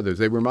competitive brothers.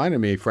 They reminded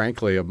me,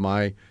 frankly, of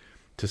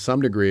to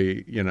some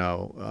degree,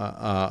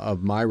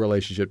 of my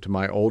relationship to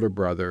my older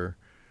brother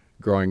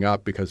growing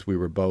up, because we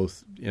were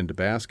both into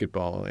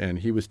basketball. And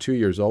he was 2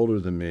 years older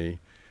than me,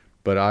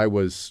 but I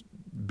was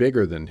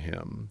bigger than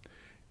him.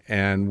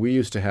 And we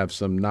used to have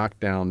some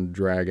knockdown,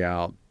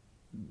 drag-out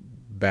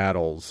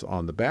battles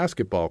on the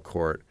basketball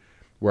court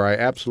where I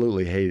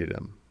absolutely hated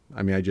him.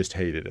 I mean, I just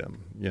hated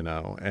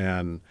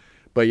him,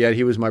 but yet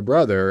he was my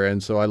brother,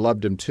 and so I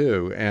loved him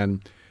too.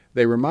 And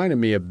they reminded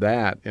me of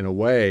that in a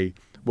way.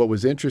 What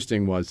was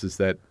interesting is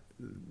that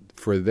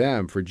for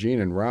them, for Gene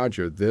and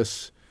Roger,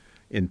 this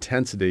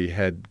intensity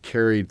had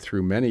carried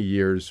through many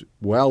years,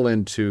 well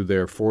into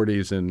their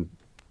 40s, and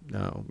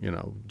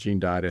Gene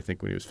died, I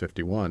think, when he was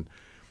 51.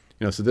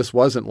 So this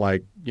wasn't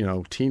like,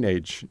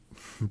 teenage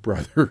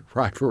brother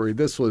rivalry.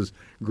 This was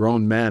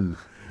grown men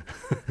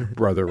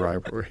brother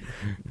rivalry.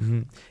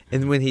 Mm-hmm.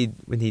 And when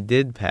he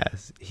did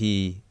pass,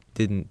 he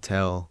didn't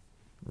tell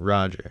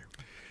Roger.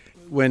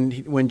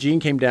 When Gene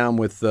came down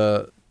with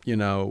when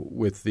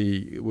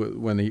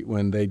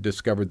they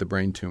discovered the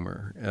brain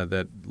tumor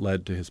that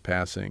led to his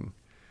passing,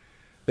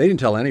 they didn't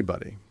tell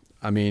anybody.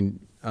 I mean,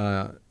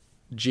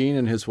 Gene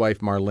and his wife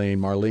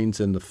Marlene's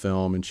in the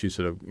film, and she's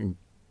a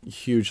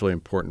hugely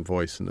important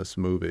voice in this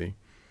movie.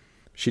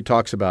 She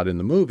talks about in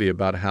the movie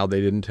about how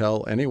they didn't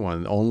tell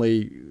anyone.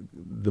 Only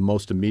the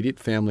most immediate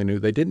family knew.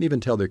 They didn't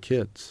even tell their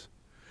kids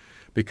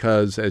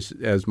because, as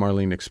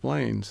Marlene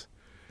explains,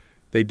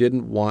 they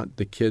didn't want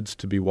the kids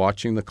to be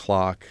watching the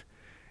clock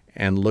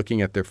and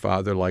looking at their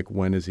father like,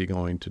 when is he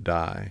going to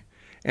die?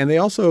 And they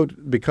also,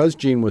 because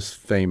Gene was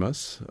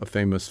a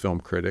famous film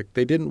critic,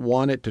 they didn't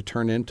want it to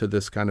turn into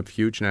this kind of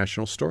huge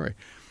national story.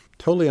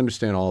 Totally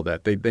understand all of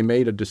that. They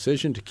made a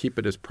decision to keep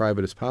it as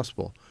private as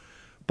possible.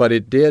 But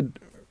it did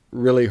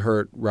really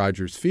hurt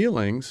Roger's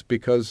feelings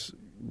because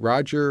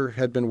Roger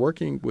had been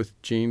working with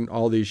Gene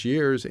all these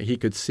years. He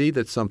could see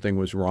that something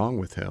was wrong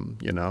with him,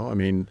 I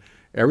mean,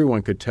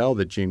 everyone could tell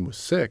that Gene was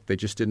sick. They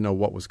just didn't know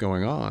what was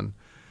going on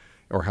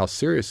or how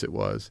serious it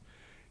was.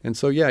 And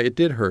so, yeah, it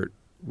did hurt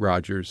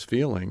Roger's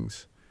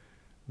feelings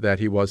that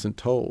he wasn't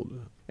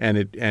told. And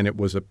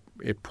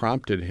it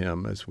prompted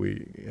him, as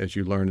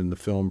you learn in the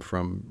film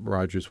from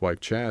Roger's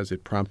wife Chaz,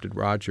 it prompted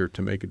Roger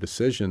to make a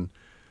decision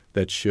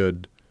that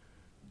should,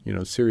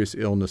 serious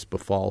illness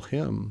befall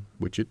him,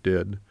 which it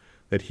did,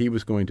 that he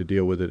was going to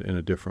deal with it in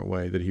a different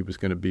way, that he was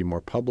going to be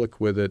more public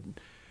with it.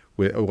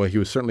 He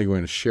was certainly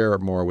going to share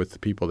it more with the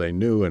people they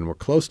knew and were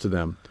close to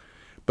them.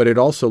 But it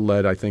also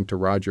led, I think, to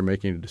Roger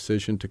making a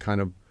decision to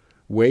kind of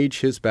wage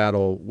his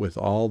battle with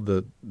all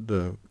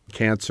the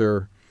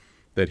cancer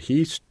that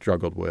he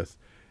struggled with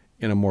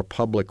in a more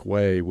public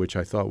way, which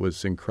I thought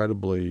was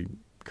incredibly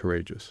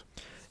courageous.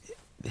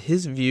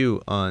 His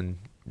view on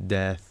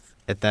death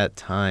at that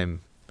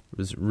time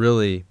was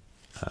really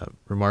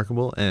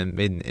remarkable and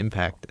made an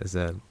impact as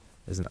an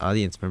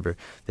audience member.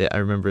 I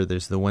remember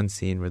there's the one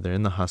scene where they're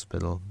in the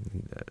hospital,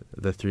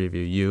 the three of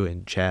you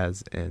and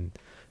Chaz and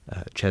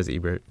Chaz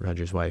Ebert,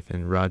 Roger's wife,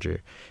 and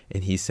Roger,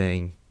 and he's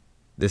saying,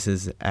 this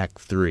is Act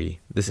 3.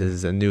 This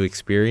is a new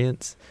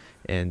experience,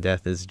 and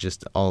death is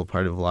just all a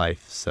part of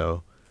life.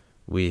 So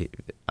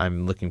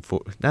I'm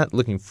not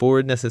looking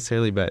forward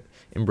necessarily, but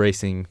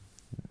embracing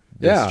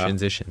this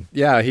transition.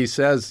 Yeah, he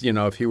says,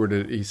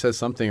 he says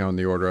something on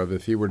the order of,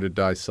 if he were to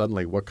die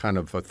suddenly, what kind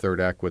of a third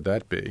act would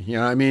that be?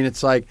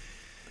 It's like,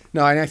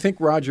 no, and I think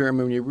Roger,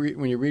 when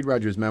you read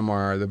Roger's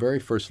memoir, the very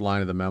first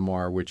line of the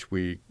memoir, which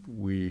we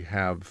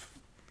have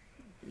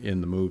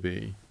in the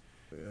movie,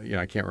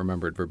 I can't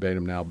remember it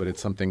verbatim now, but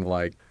it's something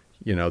like,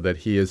 that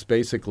he has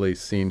basically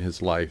seen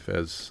his life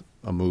as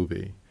a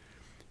movie,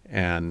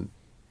 and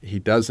he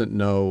doesn't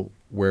know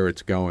where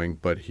it's going,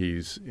 but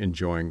he's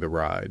enjoying the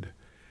ride.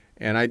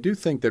 And I do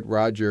think that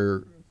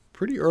Roger,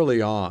 pretty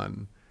early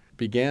on,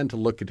 began to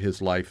look at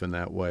his life in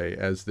that way,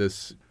 as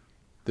this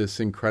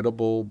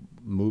incredible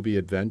movie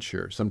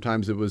adventure.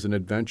 Sometimes it was an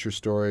adventure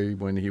story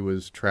when he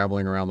was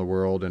traveling around the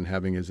world and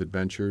having his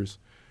adventures,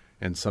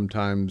 and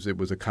sometimes it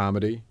was a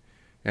comedy,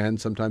 and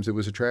sometimes it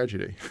was a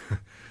tragedy.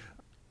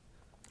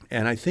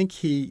 And I think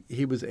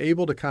he was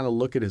able to kind of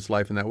look at his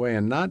life in that way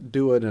and not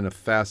do it in a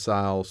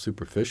facile,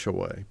 superficial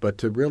way, but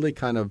to really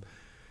kind of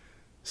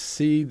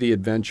see the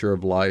adventure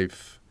of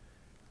life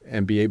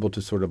and be able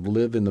to sort of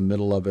live in the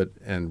middle of it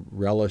and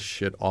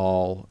relish it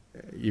all,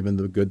 even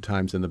the good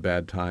times and the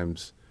bad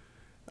times,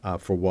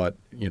 for what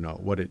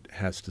it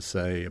has to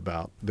say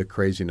about the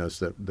craziness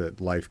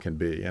that life can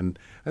be. And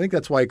I think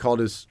that's why he called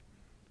his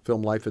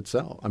film Life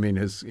Itself. I mean,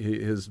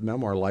 his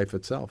memoir, Life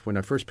Itself. When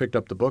I first picked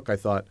up the book, I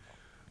thought,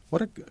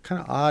 what a kind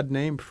of odd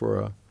name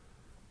for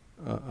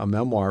a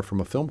memoir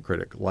from a film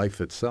critic, Life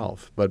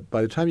Itself. But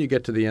by the time you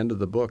get to the end of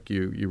the book,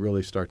 you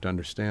really start to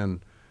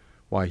understand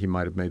why he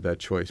might have made that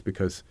choice,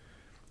 because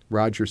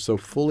Roger so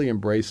fully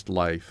embraced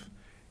life,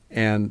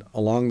 and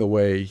along the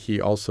way,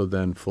 he also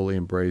then fully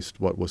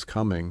embraced what was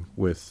coming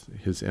with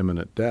his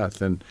imminent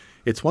death. And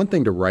it's one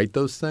thing to write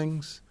those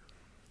things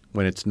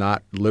when it's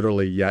not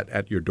literally yet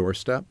at your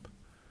doorstep.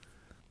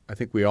 I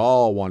think we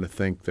all want to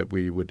think that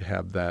we would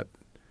have that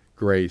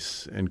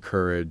grace and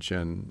courage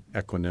and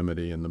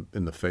equanimity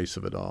in the face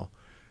of it all.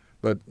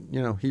 But,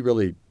 he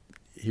really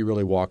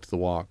walked the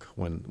walk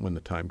when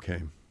the time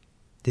came.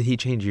 Did he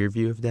change your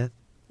view of death?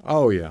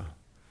 Oh, yeah.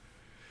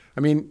 I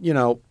mean,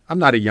 I'm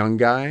not a young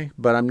guy,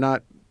 but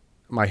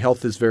my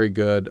health is very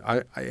good.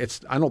 I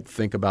don't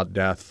think about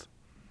death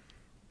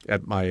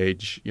at my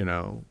age,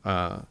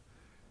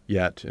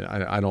 yet.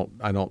 I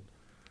don't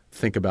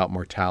think about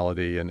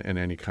mortality in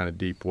any kind of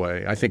deep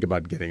way. I think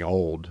about getting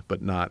old,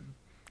 but not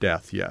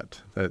death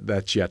yet.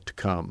 That's yet to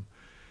come.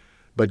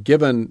 But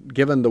given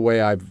the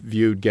way I've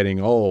viewed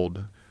getting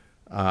old,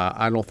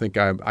 I think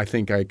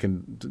I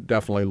can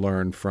definitely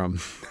learn from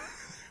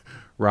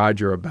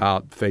Roger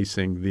about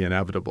facing the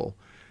inevitable.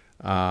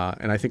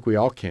 And I think we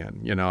all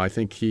can. I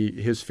think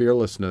his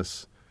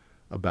fearlessness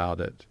about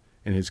it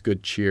and his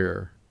good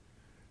cheer,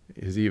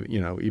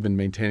 even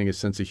maintaining his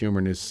sense of humor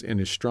and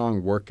his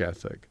strong work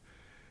ethic,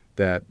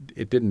 that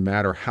it didn't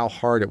matter how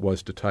hard it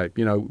was to type.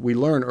 We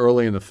learn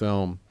early in the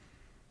film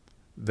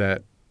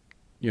that,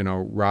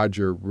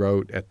 Roger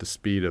wrote at the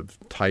speed of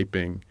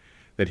typing,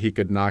 that he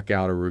could knock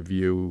out a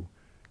review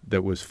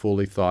that was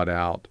fully thought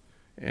out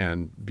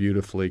and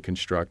beautifully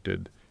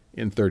constructed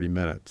in 30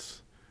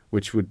 minutes,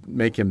 which would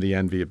make him the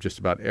envy of just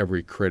about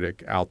every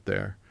critic out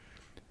there.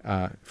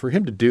 For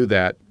him to do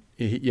that,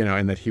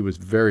 and that he was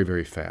very,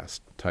 very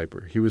fast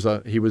typer. He was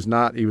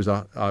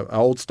a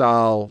old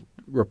style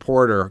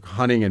reporter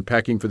hunting and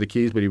pecking for the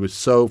keys, but he was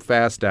so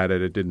fast at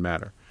it didn't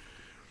matter.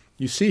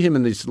 You see him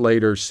in these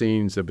later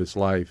scenes of his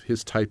life.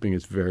 His typing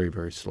is very,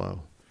 very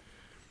slow.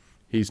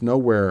 He's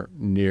nowhere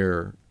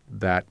near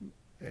that,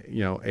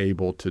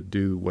 able to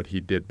do what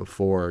he did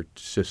before,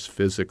 just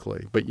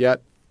physically. But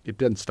yet, it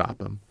didn't stop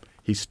him.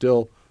 He's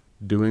still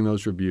doing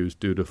those reviews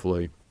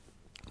dutifully,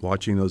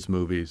 watching those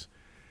movies,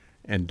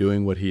 and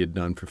doing what he had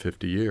done for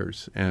 50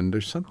 years. And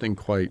there's something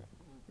quite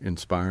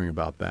inspiring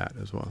about that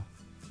as well.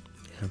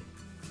 Yeah.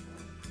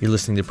 You're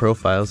listening to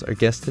Profiles. Our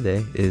guest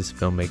today is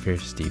filmmaker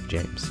Steve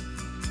James.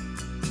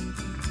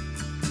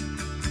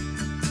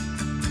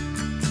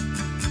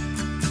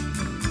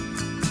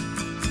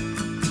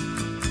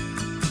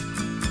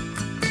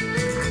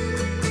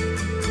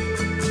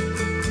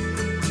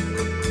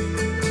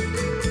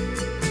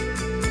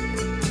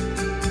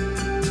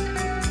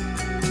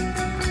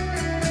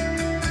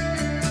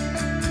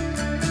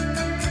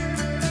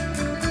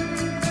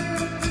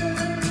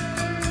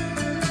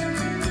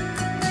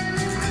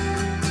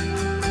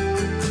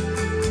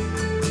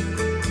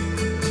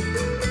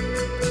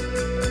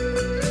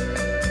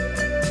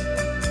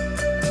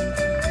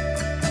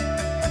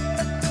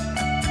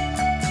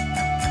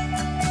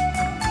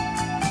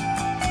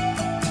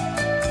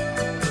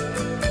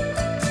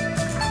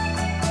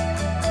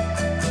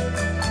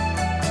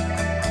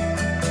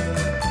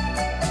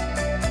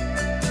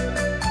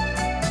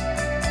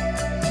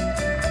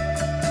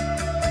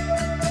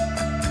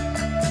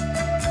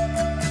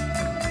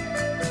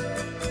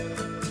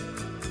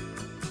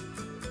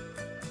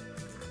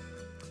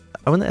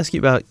 I want to ask you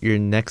about your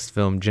next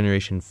film,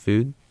 Generation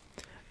Food.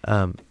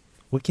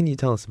 What can you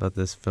tell us about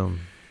this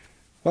film?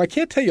 Well, I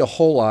can't tell you a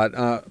whole lot,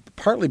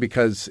 partly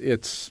because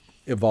it's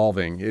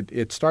evolving.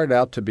 It started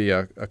out to be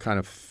a kind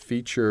of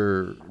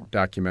feature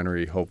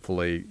documentary,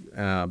 hopefully,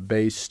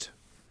 based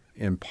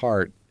in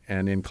part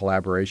and in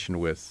collaboration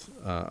with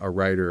a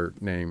writer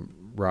named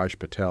Raj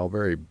Patel,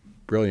 very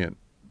brilliant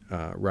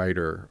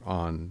writer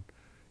on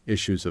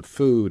issues of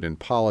food and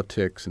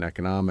politics and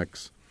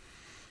economics.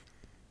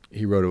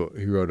 He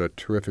wrote a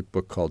terrific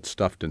book called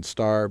Stuffed and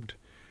Starved,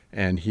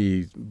 and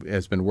he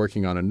has been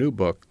working on a new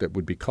book that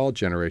would be called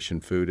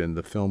Generation Food, and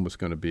the film was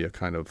going to be a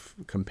kind of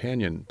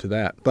companion to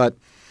that. But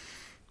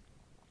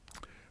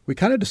we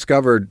kind of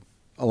discovered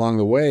along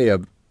the way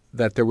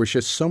that there was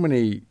just so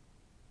many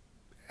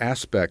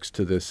aspects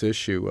to this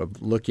issue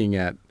of looking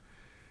at,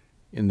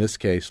 in this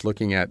case,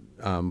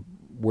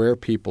 where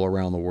people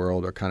around the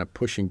world are kind of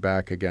pushing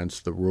back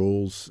against the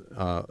rules,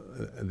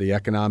 the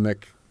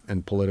economic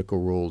and political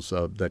rules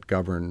that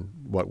govern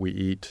what we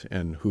eat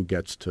and who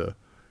gets to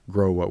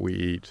grow what we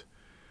eat,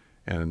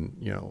 and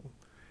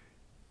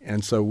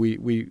so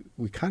we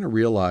kind of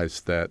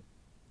realized that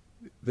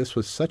this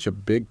was such a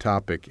big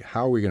topic.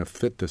 How are we going to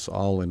fit this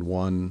all in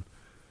one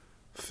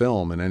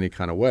film in any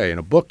kind of way? In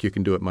a book, you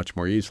can do it much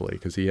more easily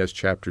because he has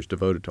chapters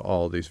devoted to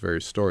all of these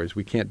various stories.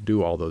 We can't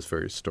do all those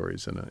various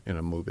stories in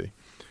a movie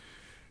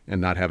and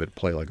not have it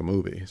play like a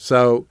movie.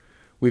 So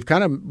we've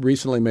kind of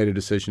recently made a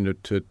decision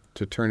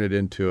to turn it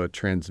into a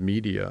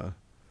transmedia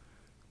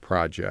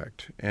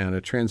project. And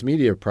a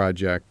transmedia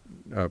project,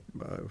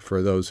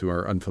 for those who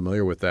are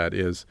unfamiliar with that,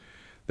 is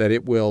that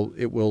it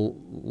will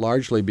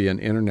largely be an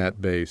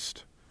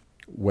internet-based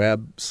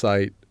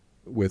website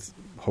with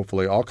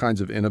hopefully all kinds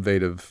of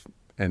innovative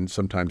and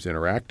sometimes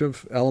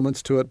interactive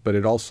elements to it, but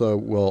it also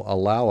will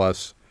allow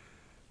us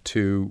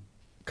to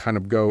kind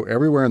of go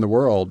everywhere in the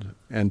world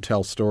and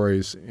tell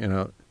stories,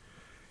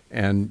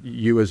 and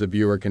you as a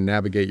viewer can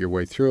navigate your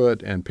way through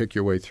it and pick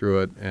your way through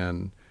it,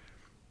 and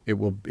it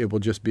will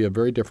just be a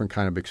very different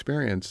kind of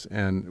experience,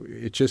 and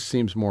it just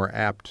seems more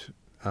apt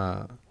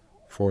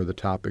for the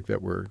topic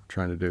that we're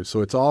trying to do.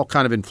 So it's all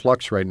kind of in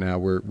flux right now.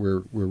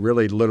 We're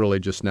really literally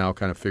just now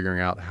kind of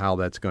figuring out how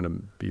that's going to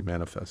be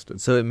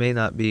manifested. So it may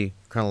not be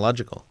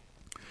chronological.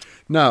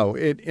 No,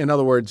 in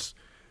other words,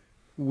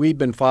 we've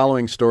been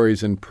following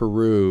stories in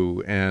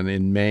Peru and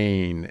in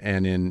Maine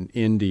and in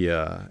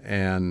India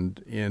and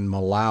in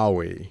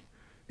Malawi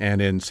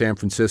and in San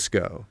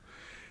Francisco.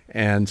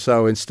 And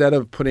so instead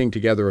of putting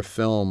together a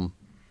film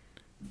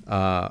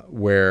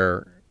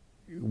where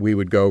we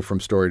would go from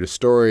story to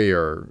story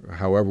or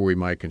however we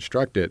might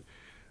construct it,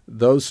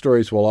 those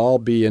stories will all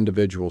be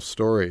individual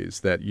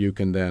stories that you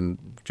can then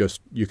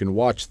you can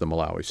watch the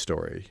Malawi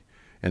story.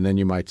 And then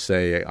you might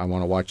say, I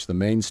want to watch the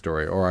main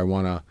story, or I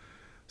want to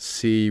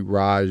see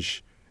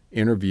Raj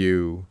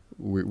interview.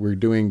 We're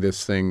doing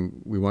this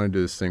thing. We want to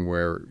do this thing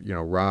where,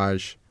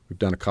 Raj, we've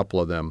done a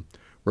couple of them,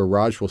 where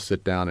Raj will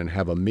sit down and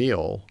have a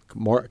meal,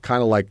 more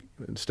kind of like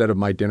instead of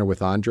My Dinner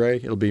with Andre,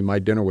 it'll be My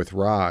Dinner with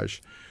Raj,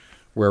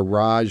 where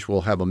Raj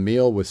will have a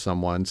meal with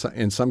someone.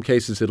 In some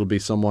cases, it'll be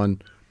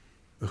someone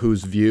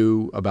whose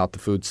view about the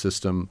food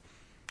system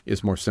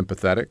is more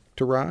sympathetic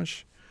to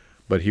Raj,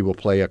 but he will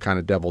play a kind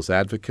of devil's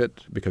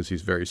advocate because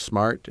he's very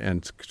smart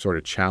and sort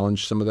of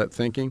challenge some of that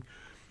thinking.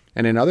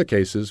 And in other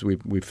cases,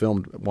 we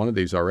filmed one of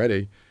these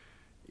already,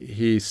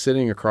 he's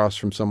sitting across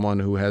from someone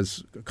who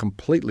has a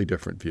completely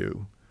different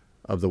view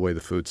of the way the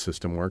food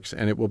system works,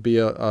 and it will be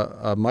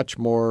a much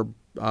more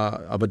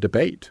of a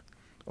debate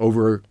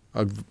over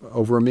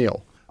a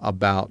meal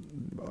about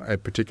a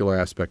particular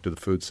aspect of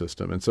the food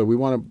system. And so we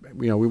want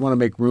to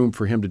make room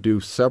for him to do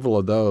several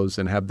of those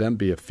and have them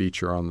be a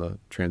feature on the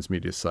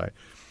Transmedia site.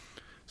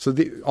 So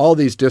all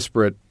these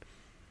disparate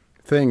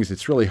things,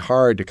 it's really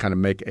hard to kind of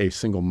make a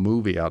single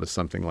movie out of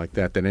something like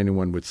that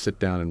anyone would sit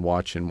down and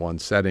watch in one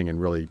setting and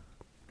really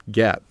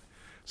get.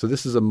 So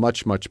this is a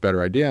much, much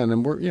better idea. And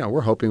then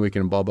we're hoping we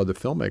can involve other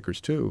filmmakers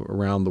too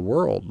around the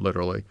world,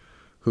 literally,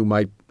 who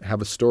might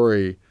have a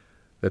story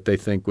that they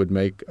think would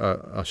make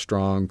a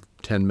strong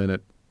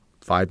 10-minute,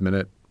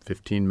 5-minute,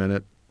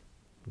 15-minute,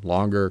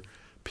 longer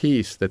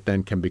piece that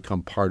then can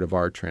become part of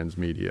our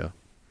Transmedia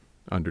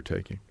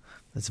undertaking.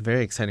 That's a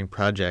very exciting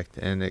project,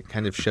 and it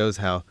kind of shows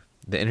how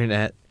the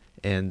internet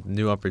and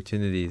new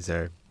opportunities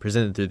are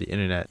presented through the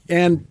internet.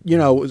 And,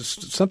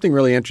 something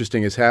really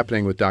interesting is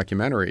happening with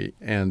documentary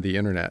and the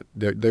internet.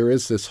 There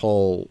is this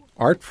whole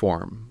art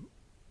form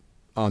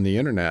on the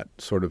internet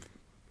sort of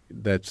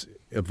that's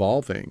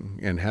evolving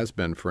and has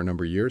been for a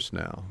number of years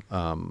now.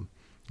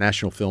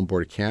 National Film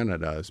Board of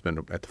Canada has been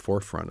at the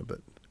forefront of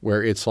it,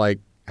 where it's like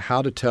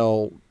how to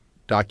tell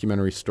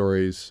documentary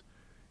stories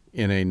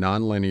in a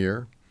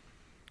nonlinear,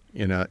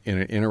 in an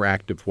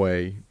interactive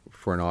way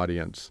for an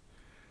audience.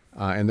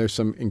 And there's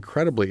some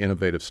incredibly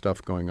innovative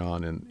stuff going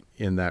on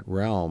in that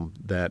realm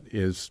that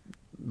is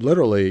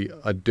literally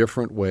a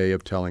different way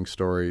of telling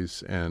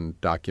stories and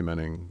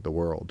documenting the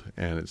world.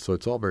 And so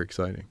it's all very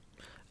exciting.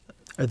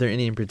 Are there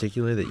any in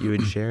particular that you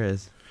would share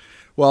as?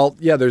 Well,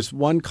 yeah, there's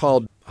one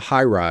called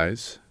High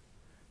Rise.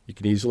 You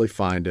can easily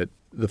find it.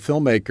 The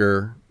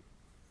filmmaker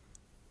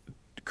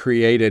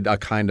created a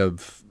kind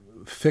of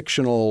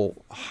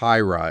fictional high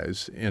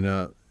rise in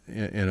a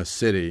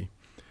city.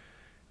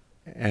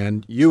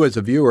 And you as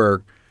a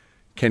viewer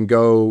can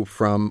go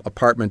from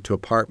apartment to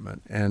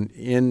apartment. And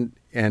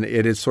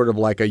it is sort of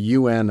like a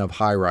UN of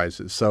high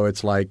rises. So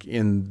it's like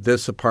in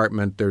this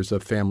apartment there's a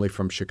family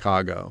from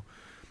Chicago.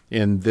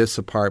 In this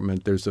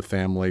apartment there's a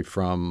family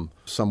from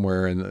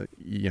somewhere in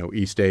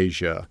East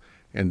Asia.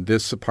 In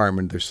this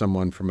apartment there's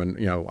someone from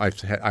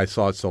I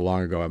saw it so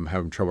long ago I'm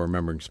having trouble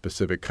remembering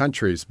specific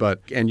countries.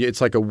 And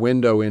it's like a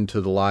window into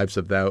the lives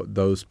of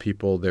those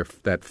people,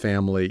 that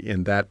family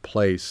in that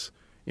place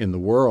in the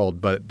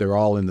world, but they're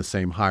all in the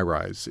same high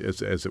rise,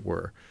 as it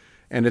were.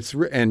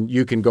 And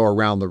you can go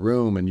around the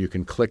room and you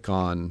can click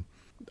on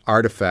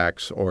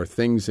artifacts or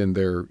things in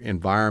their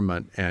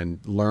environment and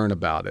learn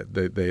about it.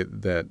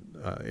 That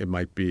it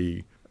might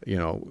be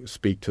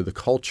speak to the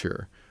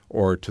culture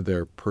or to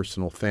their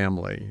personal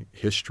family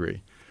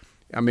history.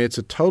 I mean, it's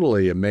a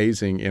totally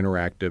amazing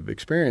interactive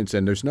experience,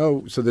 and there's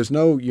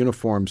no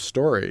uniform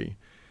story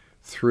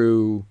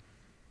through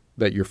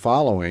that you're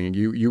following.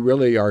 You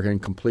really are in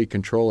complete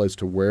control as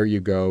to where you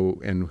go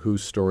and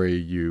whose story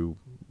you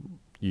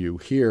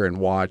hear and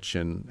watch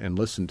and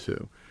listen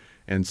to.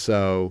 And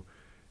so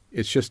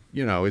it's just,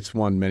 it's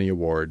won many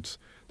awards.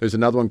 There's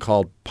another one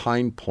called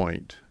Pine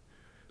Point,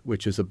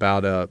 which is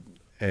about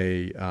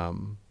a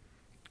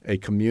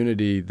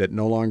community that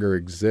no longer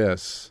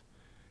exists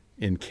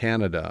in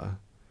Canada.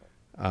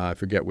 I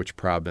forget which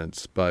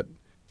province, but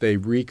they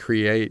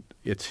recreate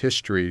its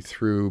history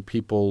through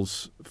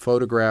people's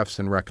photographs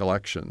and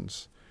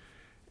recollections.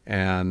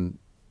 And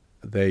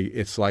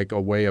it's like a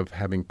way of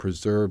having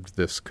preserved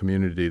this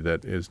community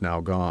that is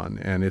now gone.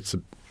 And it's,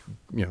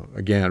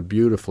 again,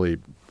 beautifully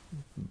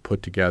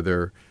put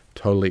together,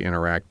 totally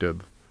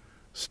interactive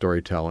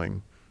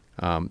storytelling.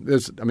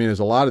 There's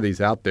a lot of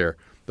these out there.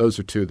 Those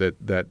are two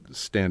that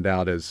stand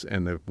out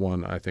and they've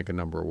won, I think, a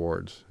number of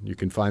awards. You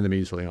can find them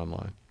easily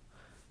online.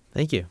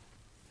 Thank you.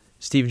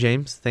 Steve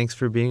James, thanks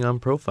for being on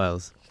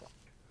Profiles.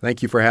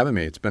 Thank you for having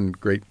me. It's been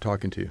great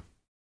talking to you.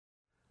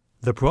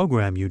 The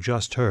program you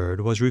just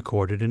heard was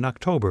recorded in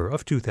October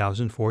of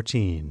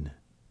 2014.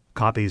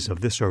 Copies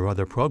of this or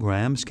other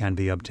programs can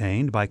be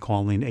obtained by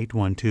calling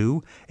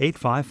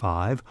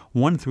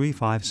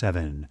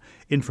 812-855-1357.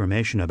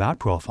 Information about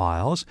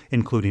Profiles,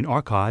 including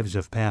archives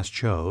of past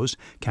shows,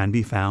 can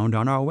be found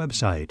on our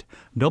website,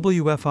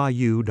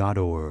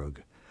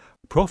 wfiu.org.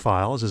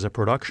 Profiles is a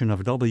production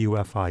of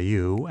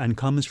WFIU and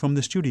comes from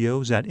the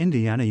studios at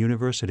Indiana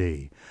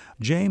University.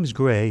 James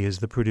Gray is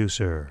the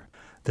producer.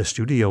 The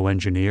studio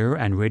engineer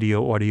and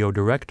radio audio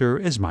director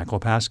is Michael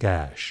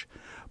Paskash.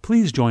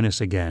 Please join us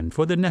again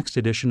for the next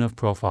edition of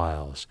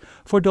Profiles.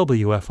 For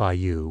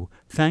WFIU,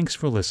 thanks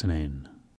for listening.